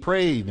he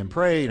prayed and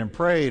prayed and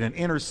prayed and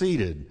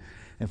interceded.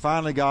 And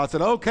finally God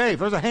said, okay, if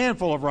there's a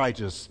handful of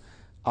righteous,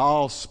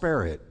 I'll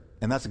spare it.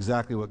 And that's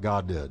exactly what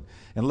God did.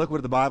 And look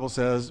what the Bible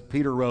says.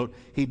 Peter wrote,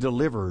 he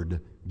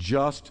delivered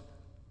just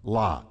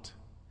Lot.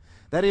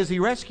 That is, he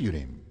rescued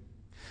him.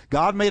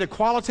 God made a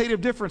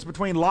qualitative difference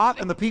between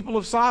Lot and the people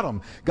of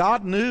Sodom.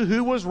 God knew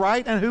who was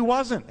right and who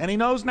wasn't, and he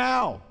knows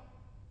now.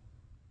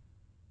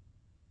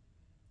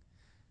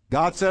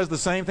 God says the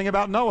same thing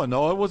about Noah.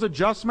 Noah was a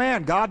just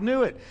man. God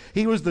knew it.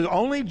 He was the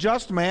only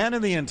just man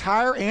in the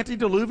entire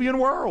antediluvian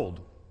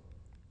world.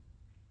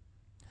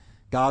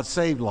 God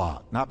saved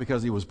Lot, not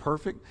because he was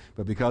perfect,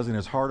 but because in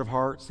his heart of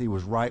hearts he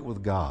was right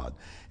with God.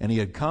 And he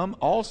had come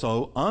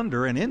also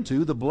under and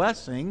into the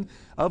blessing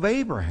of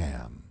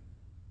Abraham.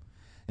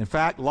 In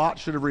fact, Lot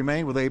should have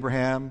remained with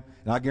Abraham,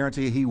 and I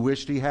guarantee you he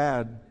wished he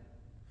had.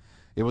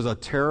 It was a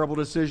terrible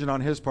decision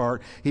on his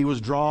part. He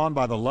was drawn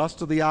by the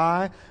lust of the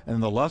eye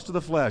and the lust of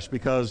the flesh,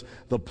 because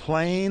the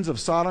plains of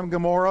Sodom and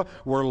Gomorrah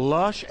were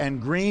lush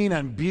and green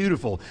and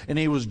beautiful. And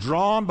he was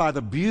drawn by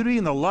the beauty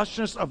and the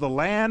lushness of the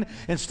land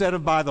instead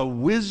of by the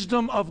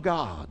wisdom of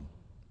God.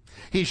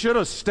 He should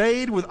have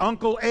stayed with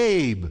Uncle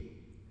Abe,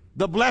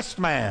 the blessed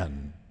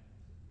man.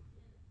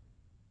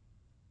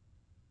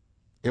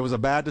 It was a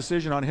bad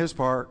decision on his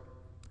part.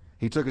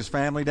 He took his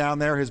family down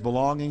there, his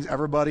belongings.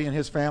 Everybody in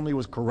his family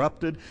was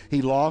corrupted.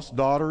 He lost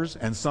daughters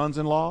and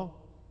sons-in-law.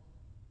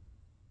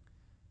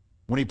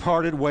 When he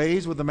parted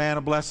ways with the man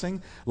of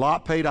blessing,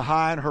 Lot paid a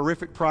high and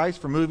horrific price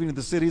for moving to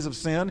the cities of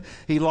sin.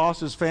 He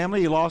lost his family,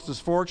 he lost his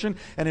fortune,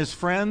 and his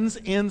friends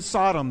in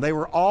Sodom. They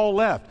were all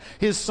left.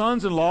 His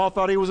sons-in-law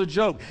thought he was a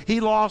joke. He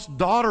lost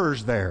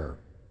daughters there.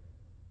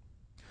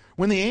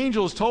 When the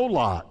angels told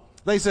Lot,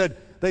 they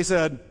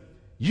said,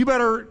 you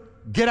better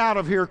get out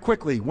of here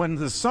quickly. When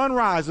the sun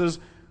rises,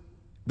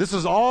 this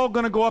is all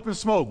going to go up in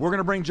smoke. We're going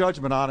to bring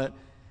judgment on it.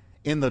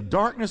 In the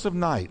darkness of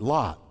night,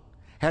 Lot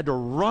had to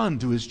run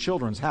to his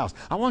children's house.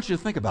 I want you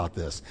to think about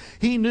this.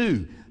 He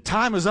knew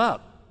time is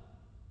up.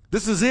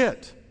 This is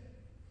it.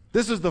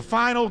 This is the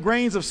final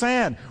grains of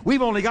sand.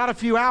 We've only got a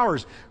few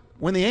hours.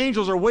 When the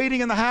angels are waiting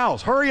in the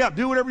house, hurry up,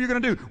 do whatever you're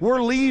going to do.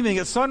 We're leaving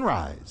at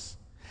sunrise.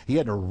 He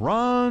had to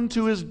run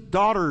to his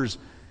daughter's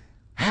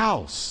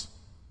house.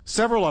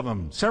 Several of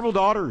them, several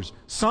daughters,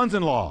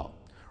 sons-in-law,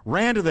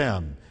 ran to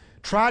them,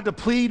 tried to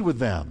plead with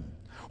them.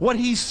 What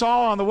he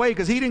saw on the way,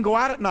 because he didn't go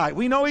out at night.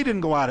 We know he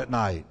didn't go out at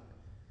night.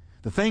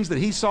 The things that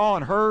he saw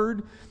and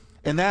heard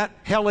in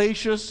that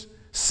hellacious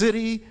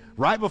city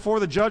right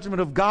before the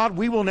judgment of God,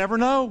 we will never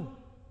know.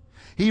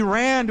 He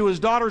ran to his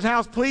daughter's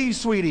house. Please,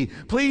 sweetie,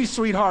 please,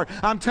 sweetheart,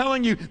 I'm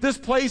telling you, this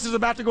place is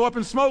about to go up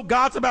in smoke.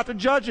 God's about to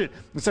judge it.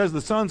 It says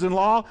the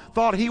sons-in-law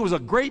thought he was a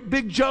great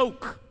big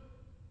joke.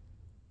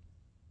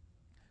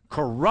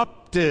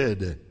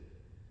 Corrupted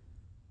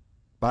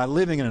by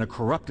living in a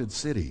corrupted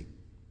city.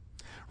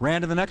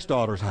 Ran to the next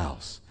daughter's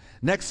house.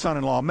 Next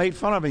son-in-law made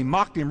fun of him,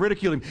 mocked him,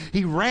 ridiculed him.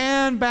 He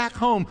ran back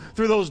home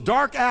through those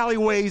dark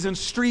alleyways and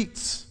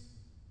streets.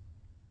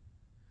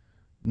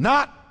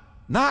 Not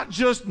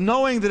just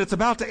knowing that it's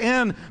about to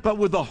end, but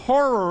with the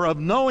horror of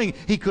knowing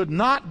he could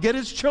not get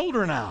his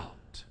children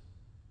out.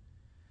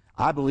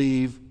 I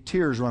believe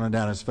tears running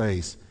down his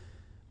face,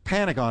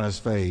 panic on his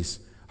face,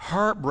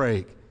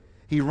 heartbreak.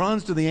 He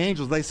runs to the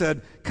angels. They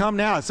said, come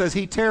now. It says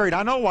he tarried.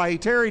 I know why he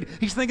tarried.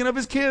 He's thinking of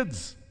his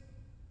kids.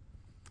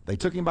 They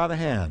took him by the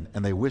hand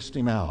and they whisked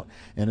him out.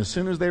 And as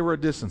soon as they were a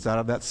distance out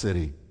of that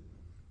city,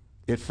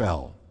 it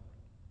fell.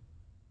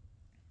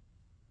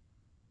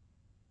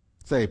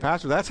 Say,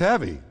 Pastor, that's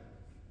heavy.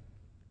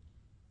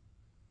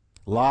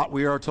 Lot,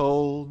 we are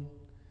told,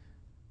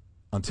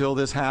 until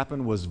this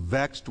happened, was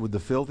vexed with the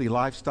filthy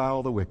lifestyle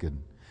of the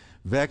wicked.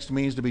 Vexed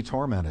means to be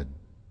tormented.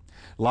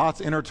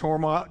 Lot's inner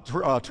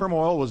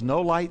turmoil was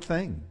no light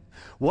thing.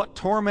 What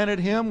tormented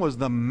him was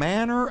the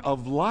manner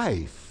of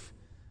life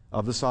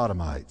of the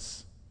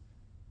Sodomites.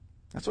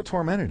 That's what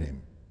tormented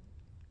him.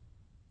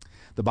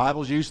 The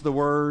Bible's use of the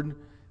word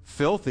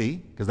filthy,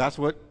 because that's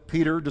what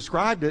Peter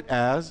described it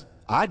as.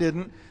 I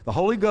didn't. The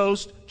Holy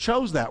Ghost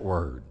chose that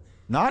word.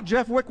 Not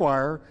Jeff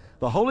Wickwire.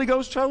 The Holy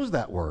Ghost chose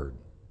that word.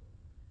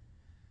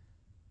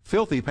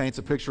 Filthy paints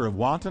a picture of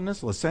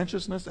wantonness,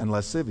 licentiousness, and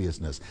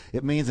lasciviousness.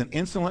 It means an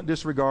insolent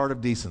disregard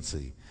of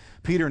decency.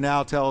 Peter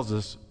now tells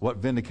us what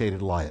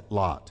vindicated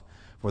Lot.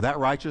 For that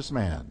righteous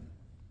man,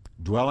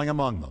 dwelling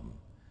among them,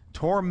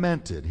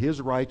 tormented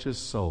his righteous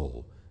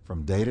soul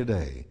from day to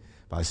day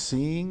by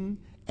seeing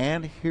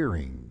and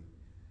hearing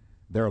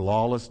their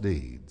lawless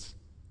deeds.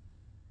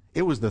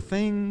 It was the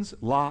things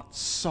Lot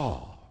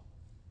saw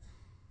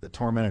that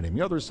tormented him.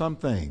 You know, there's some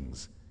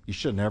things you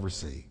should never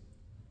see.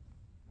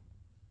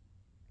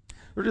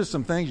 There are just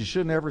some things you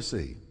should never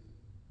see.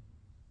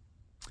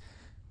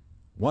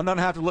 One doesn't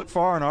have to look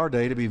far in our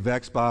day to be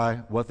vexed by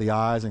what the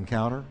eyes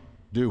encounter,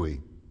 do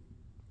we?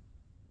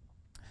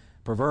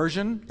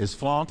 Perversion is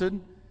flaunted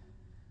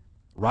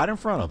right in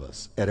front of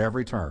us at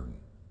every turn.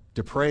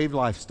 Depraved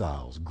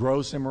lifestyles,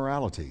 gross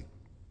immorality,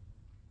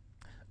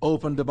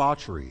 open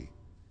debauchery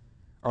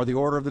are the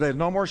order of the day.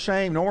 No more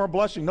shame, no more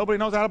blushing. Nobody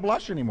knows how to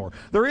blush anymore.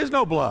 There is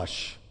no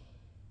blush.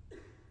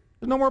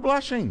 There's no more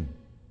blushing.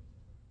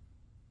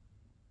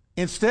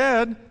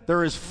 Instead,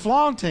 there is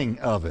flaunting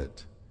of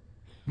it,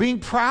 being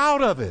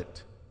proud of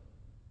it.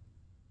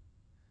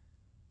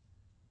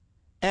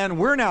 And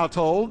we're now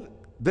told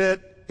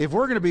that if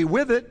we're going to be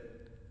with it,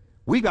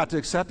 we've got to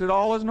accept it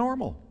all as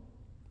normal.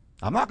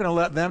 I'm not going to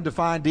let them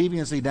define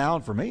deviancy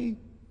down for me.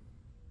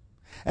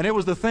 And it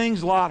was the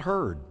things Lot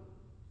heard.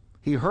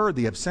 He heard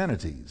the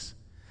obscenities.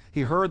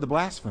 He heard the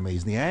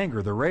blasphemies, the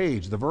anger, the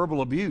rage, the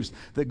verbal abuse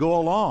that go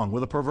along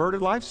with a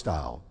perverted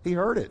lifestyle. He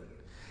heard it.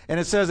 And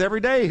it says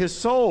every day his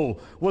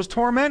soul was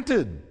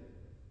tormented.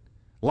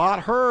 Lot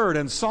heard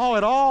and saw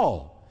it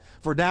all.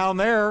 For down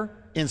there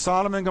in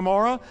Sodom and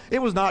Gomorrah, it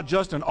was not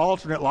just an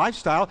alternate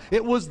lifestyle,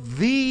 it was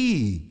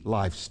the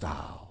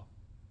lifestyle.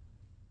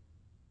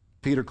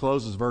 Peter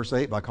closes verse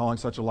 8 by calling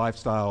such a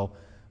lifestyle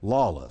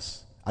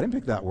lawless. I didn't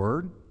pick that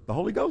word. The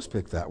Holy Ghost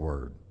picked that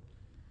word.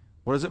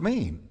 What does it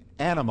mean?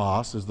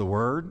 Animos is the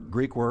word,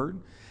 Greek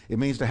word. It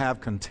means to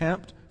have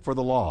contempt for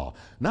the law.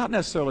 Not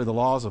necessarily the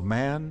laws of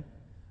man,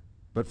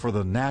 but for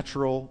the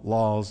natural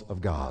laws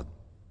of God.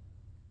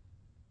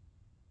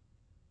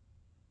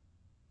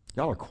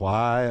 Y'all are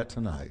quiet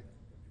tonight.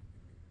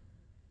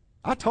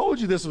 I told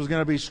you this was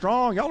going to be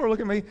strong. Y'all are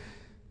looking at me.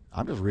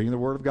 I'm just reading the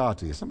Word of God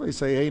to you. Somebody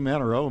say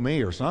amen or oh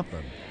me or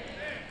something.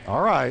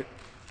 All right.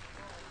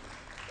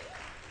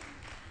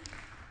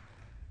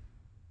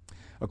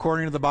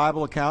 According to the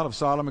Bible account of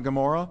Sodom and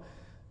Gomorrah,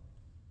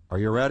 are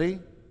you ready?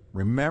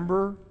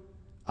 Remember,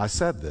 I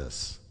said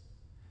this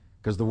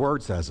because the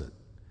Word says it.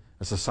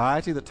 A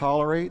society that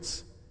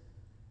tolerates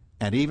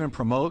and even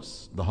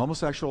promotes the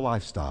homosexual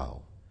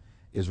lifestyle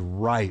is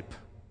ripe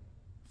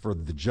for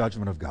the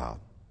judgment of God.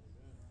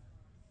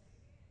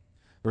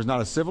 There's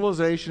not a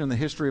civilization in the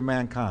history of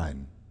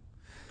mankind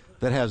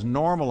that has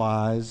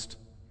normalized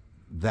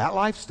that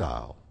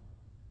lifestyle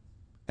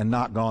and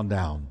not gone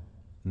down,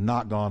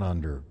 not gone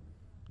under,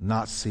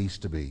 not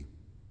ceased to be.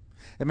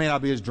 It may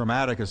not be as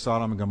dramatic as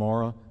Sodom and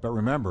Gomorrah, but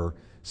remember,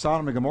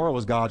 Sodom and Gomorrah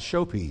was God's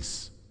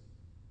showpiece.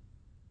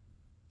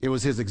 It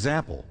was his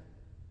example.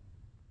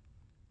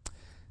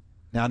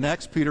 Now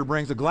next, Peter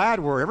brings a glad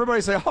word.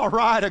 Everybody say, all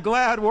right, a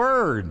glad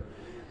word.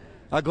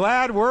 A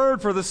glad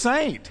word for the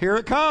saint. Here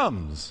it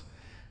comes.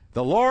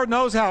 The Lord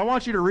knows how. I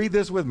want you to read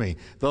this with me.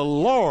 The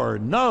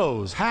Lord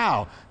knows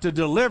how to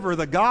deliver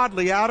the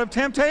godly out of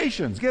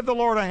temptations. Give the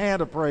Lord a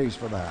hand of praise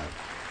for that.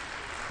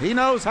 He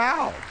knows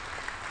how.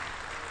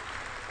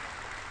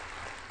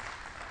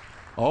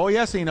 Oh,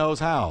 yes, he knows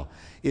how.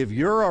 If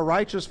you're a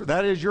righteous,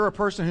 that is, you're a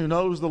person who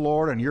knows the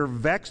Lord and you're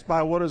vexed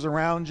by what is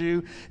around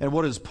you and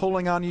what is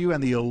pulling on you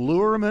and the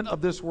allurement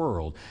of this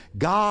world,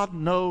 God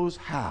knows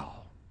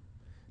how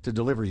to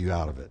deliver you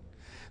out of it.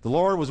 The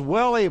Lord was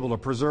well able to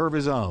preserve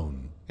his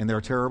own in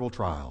their terrible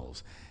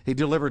trials. He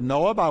delivered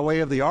Noah by way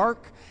of the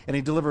ark, and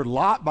he delivered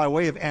Lot by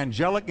way of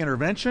angelic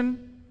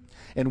intervention.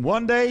 And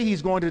one day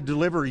he's going to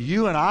deliver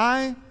you and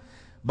I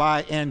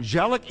by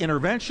angelic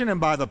intervention and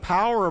by the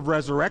power of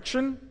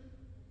resurrection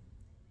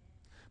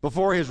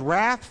before his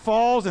wrath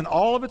falls in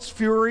all of its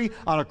fury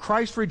on a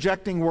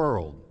Christ-rejecting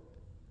world.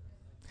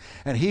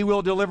 And he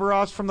will deliver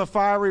us from the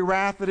fiery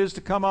wrath that is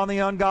to come on the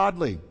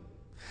ungodly.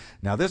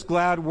 Now, this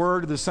glad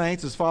word to the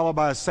saints is followed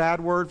by a sad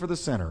word for the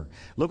sinner.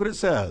 Look what it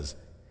says.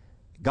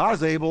 God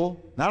is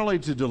able not only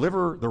to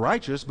deliver the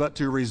righteous, but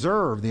to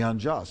reserve the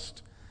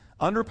unjust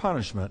under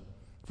punishment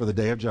for the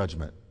day of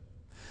judgment.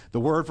 The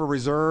word for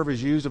reserve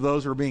is used of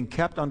those who are being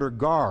kept under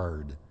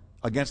guard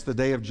against the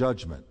day of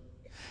judgment.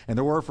 And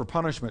the word for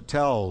punishment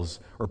tells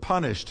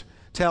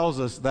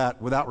us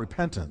that without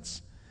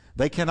repentance,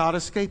 they cannot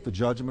escape the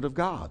judgment of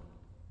God.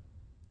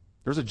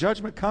 There's a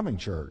judgment coming,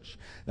 church.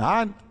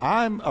 Now,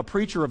 I'm a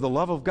preacher of the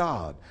love of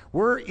God.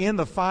 We're in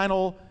the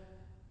final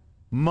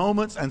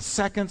moments and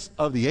seconds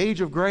of the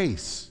age of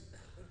grace.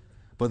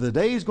 But the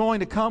day is going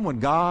to come when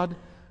God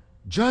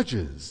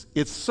judges.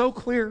 It's so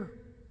clear.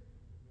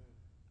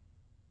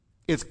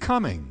 It's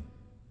coming.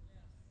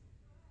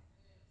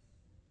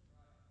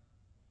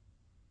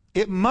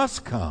 It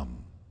must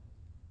come.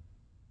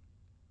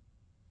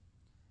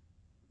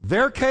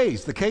 Their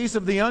case, the case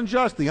of the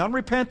unjust, the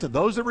unrepentant,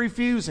 those that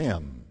refuse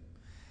him,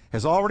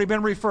 has already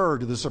been referred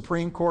to the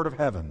Supreme Court of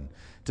Heaven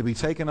to be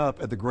taken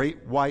up at the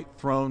great white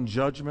throne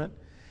judgment.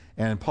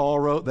 And Paul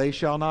wrote, they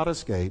shall not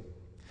escape.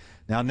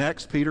 Now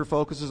next, Peter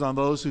focuses on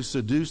those who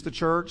seduce the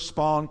church,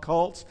 spawn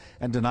cults,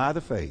 and deny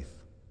the faith.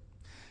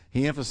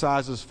 He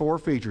emphasizes four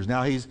features.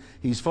 Now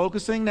he's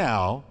focusing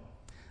now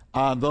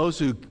on those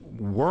who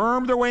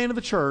worm their way into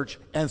the church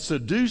and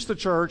seduce the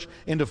church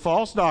into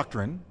false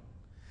doctrine.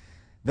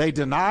 They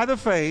deny the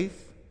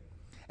faith,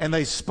 and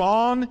they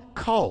spawn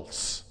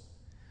cults,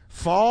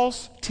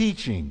 false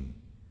teaching,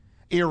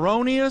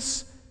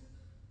 erroneous,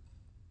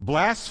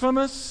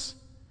 blasphemous,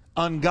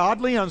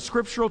 ungodly,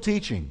 unscriptural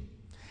teaching.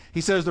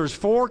 He says there's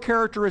 4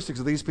 characteristics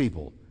of these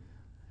people.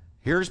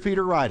 Here's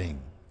Peter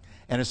writing,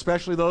 and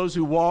especially those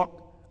who walk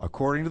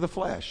according to the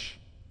flesh,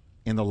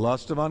 in the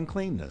lust of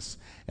uncleanness,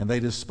 and they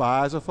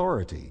despise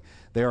authority.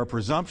 They are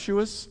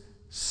presumptuous,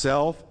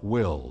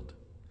 self-willed.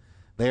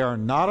 They are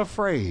not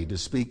afraid to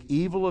speak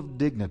evil of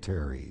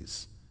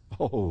dignitaries.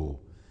 Oh,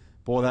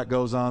 boy, that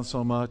goes on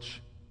so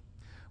much.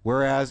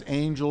 Whereas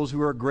angels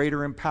who are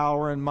greater in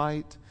power and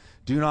might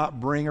do not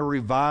bring a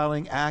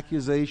reviling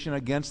accusation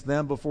against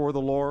them before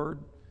the Lord.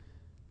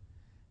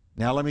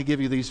 Now let me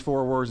give you these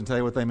 4 words and tell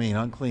you what they mean.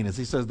 Uncleanness.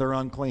 He says they're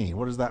unclean.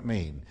 What does that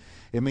mean?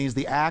 It means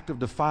the act of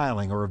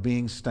defiling or of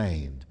being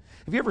stained.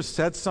 Have you ever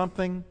said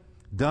something,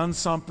 done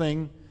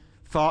something,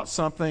 thought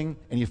something,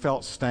 and you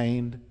felt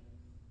stained?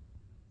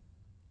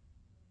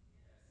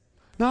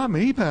 Not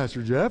me,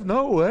 Pastor Jeff.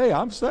 No way.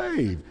 I'm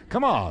saved.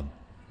 Come on.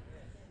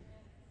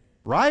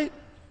 Right?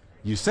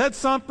 You said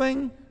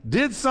something,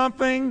 did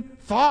something,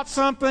 thought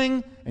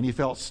something, and you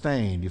felt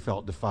stained. You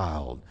felt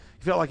defiled.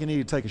 You felt like you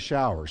needed to take a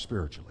shower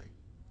spiritually.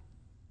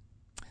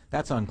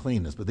 That's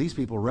uncleanness, but these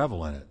people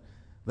revel in it.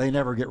 They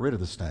never get rid of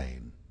the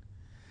stain.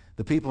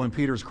 The people in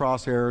Peter's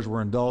crosshairs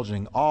were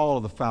indulging all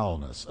of the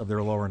foulness of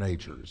their lower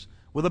natures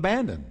with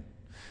abandon,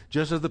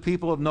 just as the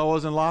people of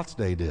Noah's and Lot's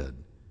day did,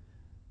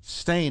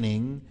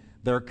 staining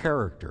their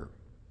character.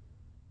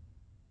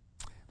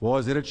 Boy,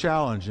 is it a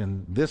challenge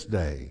in this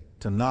day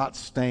to not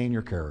stain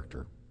your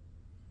character,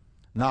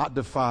 not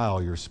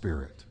defile your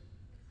spirit.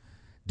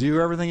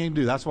 Do everything you can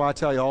do. That's why I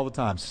tell you all the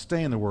time,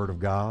 stay in the Word of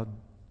God.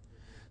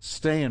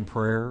 Stay in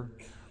prayer.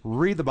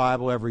 Read the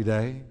Bible every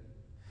day.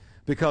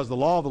 Because the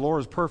law of the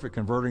Lord is perfect,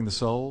 converting the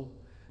soul.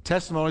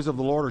 Testimonies of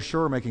the Lord are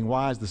sure, making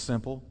wise the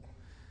simple.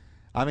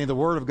 I mean, the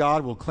Word of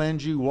God will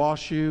cleanse you,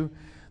 wash you.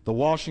 The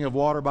washing of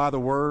water by the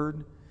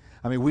Word.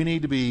 I mean, we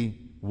need to be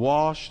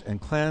washed and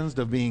cleansed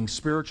of being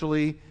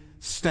spiritually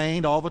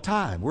stained all the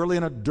time. We're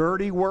in a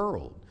dirty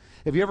world.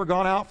 Have you ever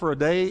gone out for a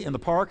day in the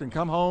park and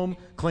come home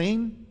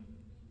clean?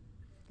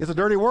 It's a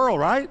dirty world,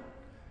 right?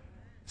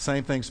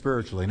 Same thing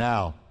spiritually.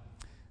 Now,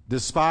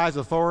 despise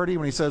authority,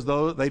 when he says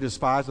they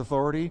despise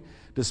authority,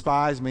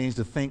 despise means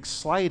to think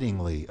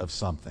slightingly of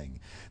something.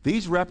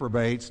 These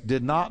reprobates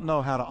did not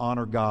know how to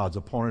honor God's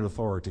appointed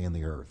authority in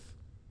the earth.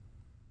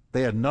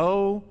 They had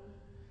no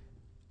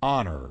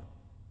honor.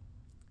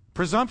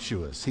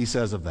 Presumptuous, he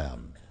says of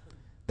them.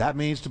 That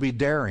means to be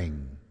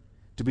daring,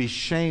 to be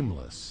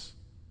shameless,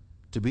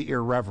 to be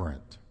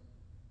irreverent.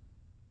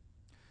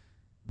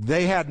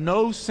 They had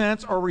no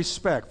sense or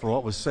respect for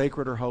what was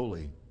sacred or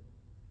holy.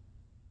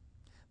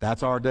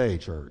 That's our day,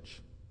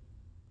 church.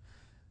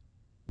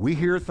 We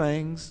hear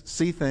things,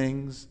 see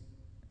things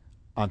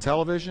on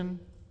television,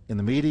 in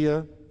the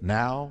media,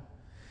 now,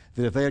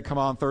 that if they had come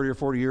on 30 or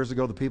 40 years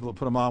ago, the people that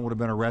put them on would have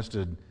been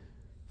arrested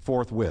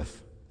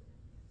forthwith.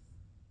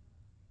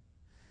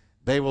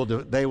 They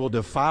will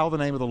defile the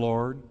name of the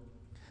Lord.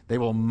 They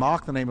will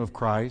mock the name of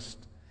Christ.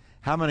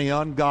 How many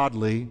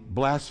ungodly,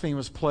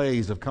 blasphemous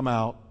plays have come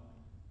out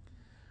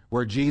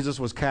where Jesus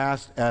was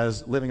cast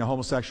as living a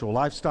homosexual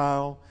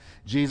lifestyle,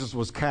 Jesus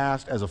was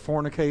cast as a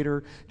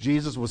fornicator,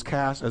 Jesus was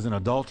cast as an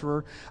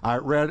adulterer. I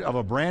read of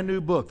a brand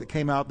new book that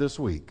came out this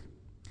week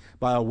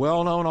by a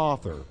well-known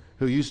author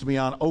who used to be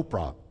on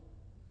Oprah.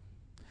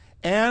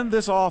 And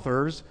this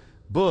author's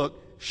book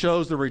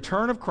shows the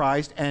return of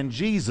Christ and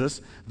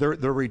Jesus, the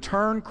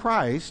return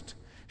Christ,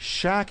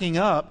 shacking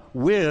up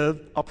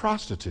with a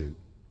prostitute.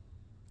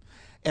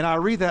 And I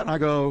read that and I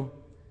go,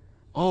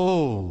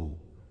 oh,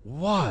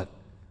 what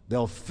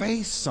they'll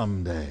face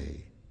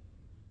someday.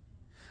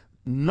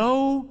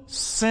 No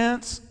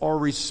sense or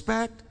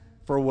respect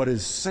for what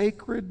is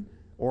sacred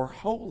or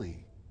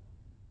holy.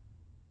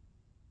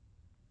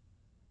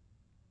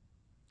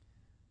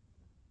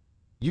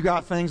 You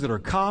got things that are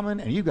common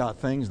and you got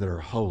things that are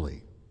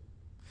holy.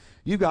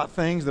 You got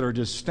things that are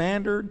just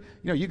standard.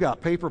 You know, you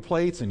got paper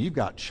plates and you've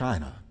got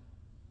china.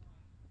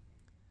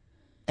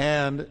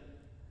 And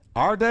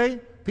our day,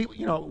 people,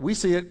 you know, we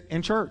see it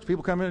in church.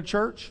 People come into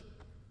church.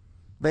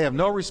 They have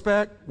no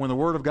respect when the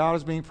Word of God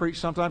is being preached.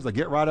 Sometimes they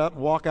get right up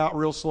and walk out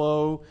real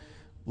slow,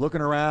 looking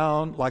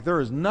around like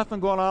there is nothing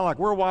going on, like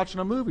we're watching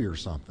a movie or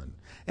something.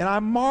 And I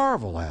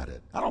marvel at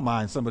it. I don't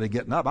mind somebody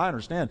getting up. I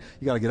understand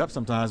you got to get up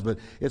sometimes, but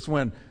it's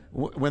when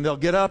they'll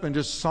get up and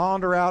just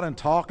saunter out and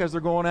talk as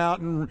they're going out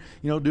and,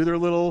 you know, do their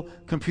little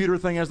computer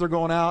thing as they're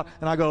going out.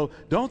 And I go,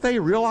 don't they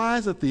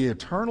realize that the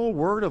eternal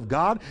Word of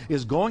God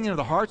is going into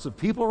the hearts of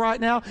people right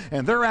now,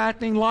 and they're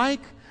acting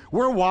like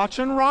we're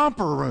watching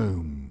Romper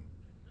Room?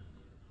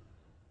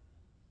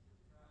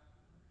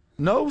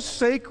 No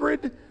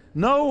sacred,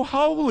 no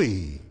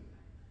holy.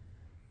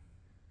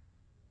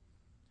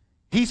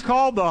 He's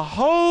called the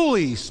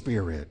Holy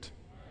Spirit.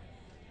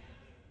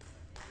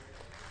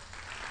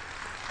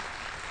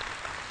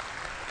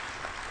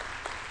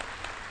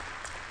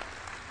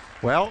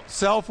 Well,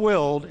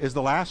 self-willed is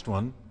the last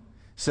one.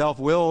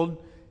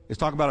 Self-willed is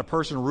talking about a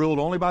person ruled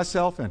only by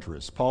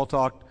self-interest. Paul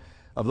talked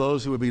of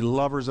those who would be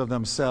lovers of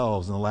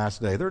themselves in the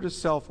last day. They're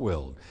just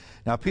self-willed.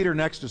 Now, Peter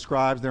next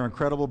describes their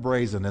incredible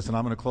brazenness, and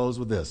I'm going to close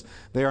with this.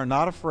 They are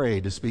not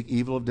afraid to speak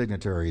evil of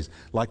dignitaries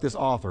like this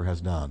author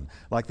has done,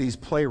 like these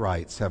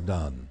playwrights have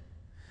done.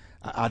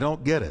 I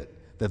don't get it,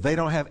 that they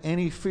don't have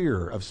any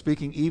fear of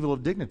speaking evil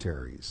of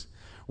dignitaries.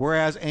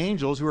 Whereas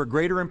angels who are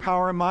greater in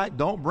power and might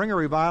don't bring a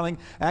reviling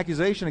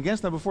accusation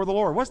against them before the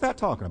Lord. What's that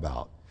talking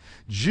about?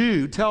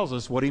 Jude tells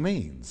us what he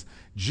means.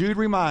 Jude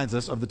reminds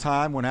us of the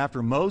time when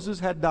after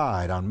Moses had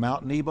died on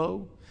Mount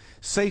Nebo,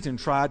 Satan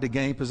tried to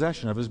gain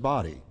possession of his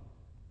body.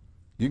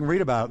 You can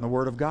read about it in the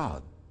Word of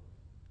God.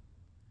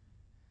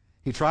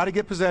 He tried to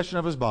get possession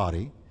of his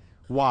body.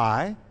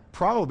 Why?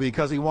 Probably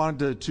because he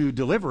wanted to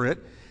deliver it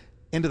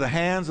into the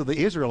hands of the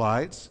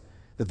Israelites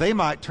that they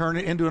might turn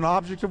it into an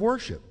object of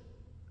worship.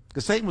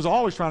 Because Satan was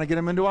always trying to get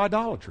him into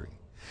idolatry.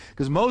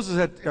 Because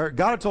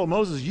God had told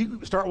Moses,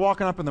 you start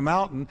walking up in the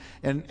mountain,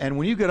 and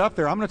when you get up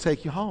there, I'm going to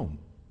take you home.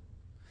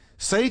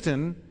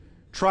 Satan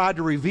tried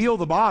to reveal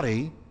the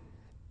body,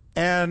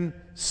 and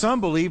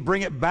some believe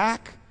bring it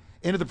back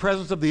into the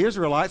presence of the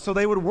Israelites so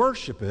they would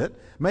worship it,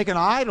 make an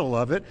idol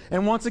of it,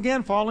 and once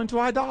again fall into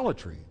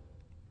idolatry.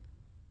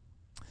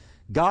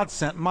 God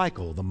sent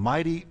Michael, the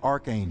mighty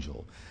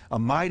archangel, a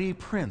mighty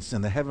prince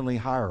in the heavenly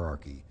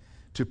hierarchy,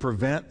 to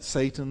prevent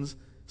Satan's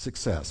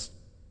success.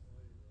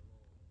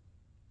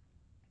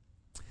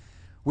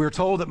 We're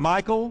told that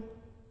Michael,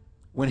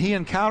 when he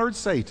encountered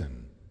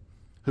Satan,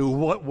 who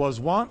was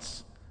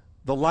once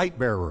the light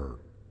bearer,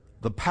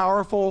 the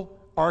powerful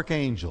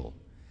archangel,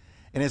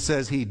 and it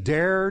says he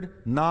dared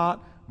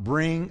not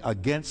bring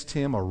against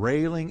him a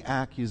railing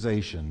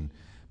accusation,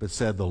 but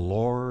said, "The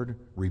Lord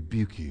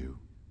rebuke you."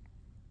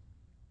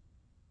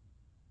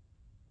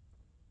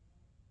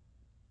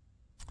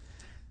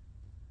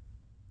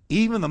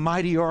 Even the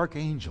mighty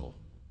archangel,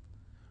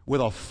 with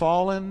a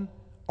fallen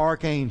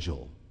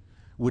archangel,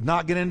 would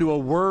not get into a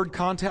word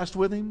contest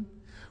with him,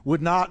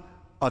 would not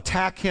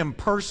attack him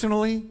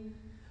personally,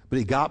 but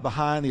he got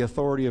behind the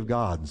authority of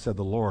God and said,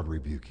 "The Lord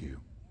rebuke you.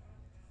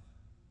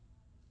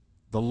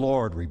 The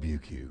Lord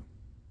rebuke you."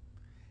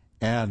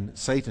 And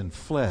Satan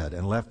fled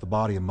and left the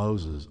body of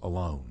Moses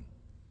alone.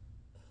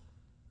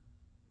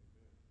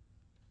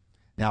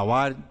 Now,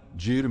 why did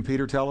Jude and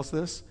Peter tell us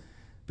this?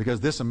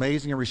 Because this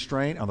amazing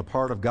restraint on the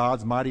part of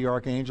God's mighty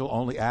archangel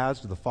only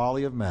adds to the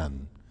folly of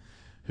men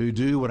who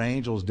do what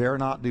angels dare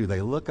not do.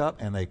 They look up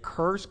and they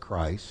curse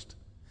Christ.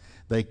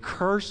 They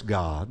curse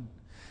God.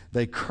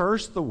 They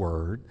curse the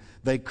Word.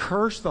 They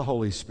curse the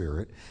Holy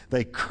Spirit.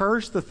 They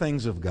curse the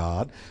things of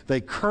God.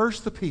 They curse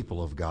the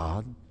people of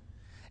God.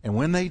 And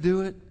when they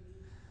do it,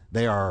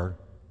 they are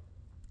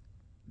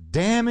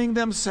damning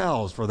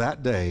themselves for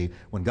that day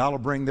when God will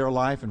bring their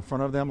life in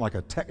front of them like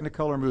a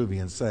Technicolor movie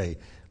and say,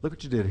 "Look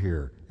what you did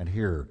here and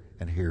here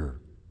and here."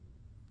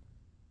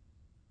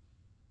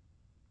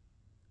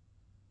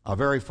 A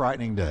very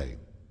frightening day.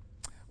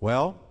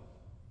 Well,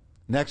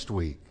 next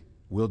week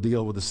we'll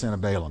deal with the sin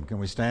of Balaam. Can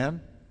we stand?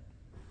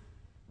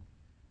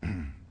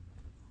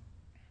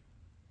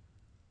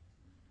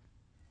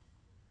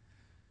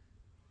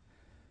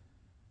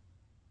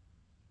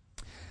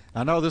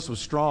 I know this was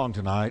strong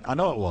tonight. I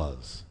know it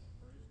was.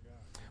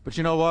 But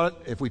you know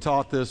what? If we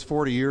taught this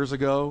 40 years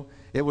ago,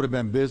 it would have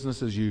been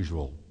business as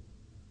usual.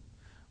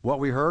 What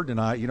we heard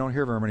tonight, you don't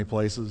hear very many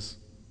places.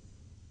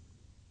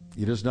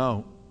 You just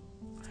don't.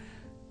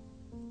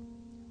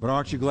 But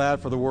aren't you glad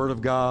for the Word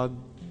of God?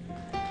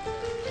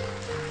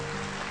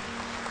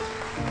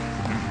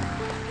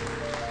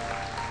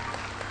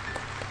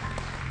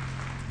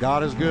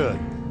 God is good.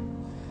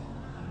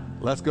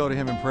 Let's go to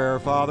Him in prayer.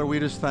 Father, we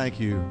just thank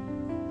you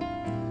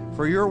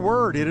for your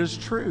Word. It is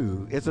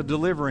true. It's a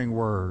delivering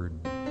Word.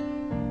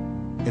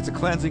 It's a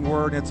cleansing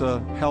Word, and it's a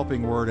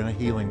helping Word, and a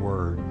healing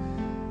Word.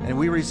 And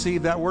we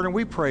receive that Word, and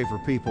we pray for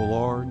people,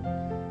 Lord,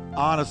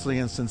 honestly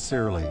and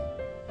sincerely,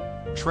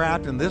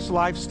 trapped in this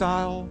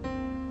lifestyle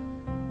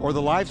or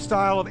the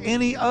lifestyle of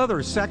any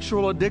other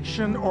sexual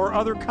addiction or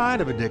other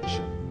kind of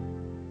addiction.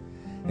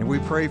 And we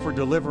pray for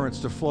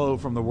deliverance to flow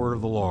from the Word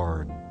of the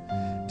Lord.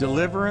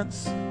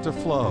 Deliverance to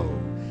flow.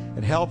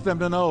 And help them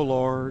to know,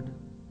 Lord,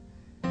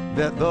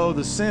 that though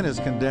the sin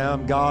is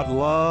condemned, God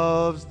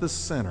loves the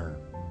sinner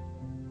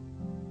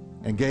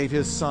and gave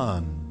His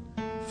Son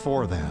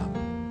for them.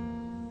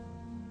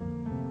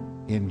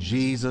 In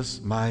Jesus'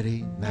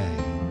 mighty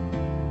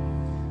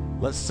name.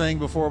 Let's sing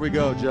before we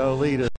go. Joe, lead us.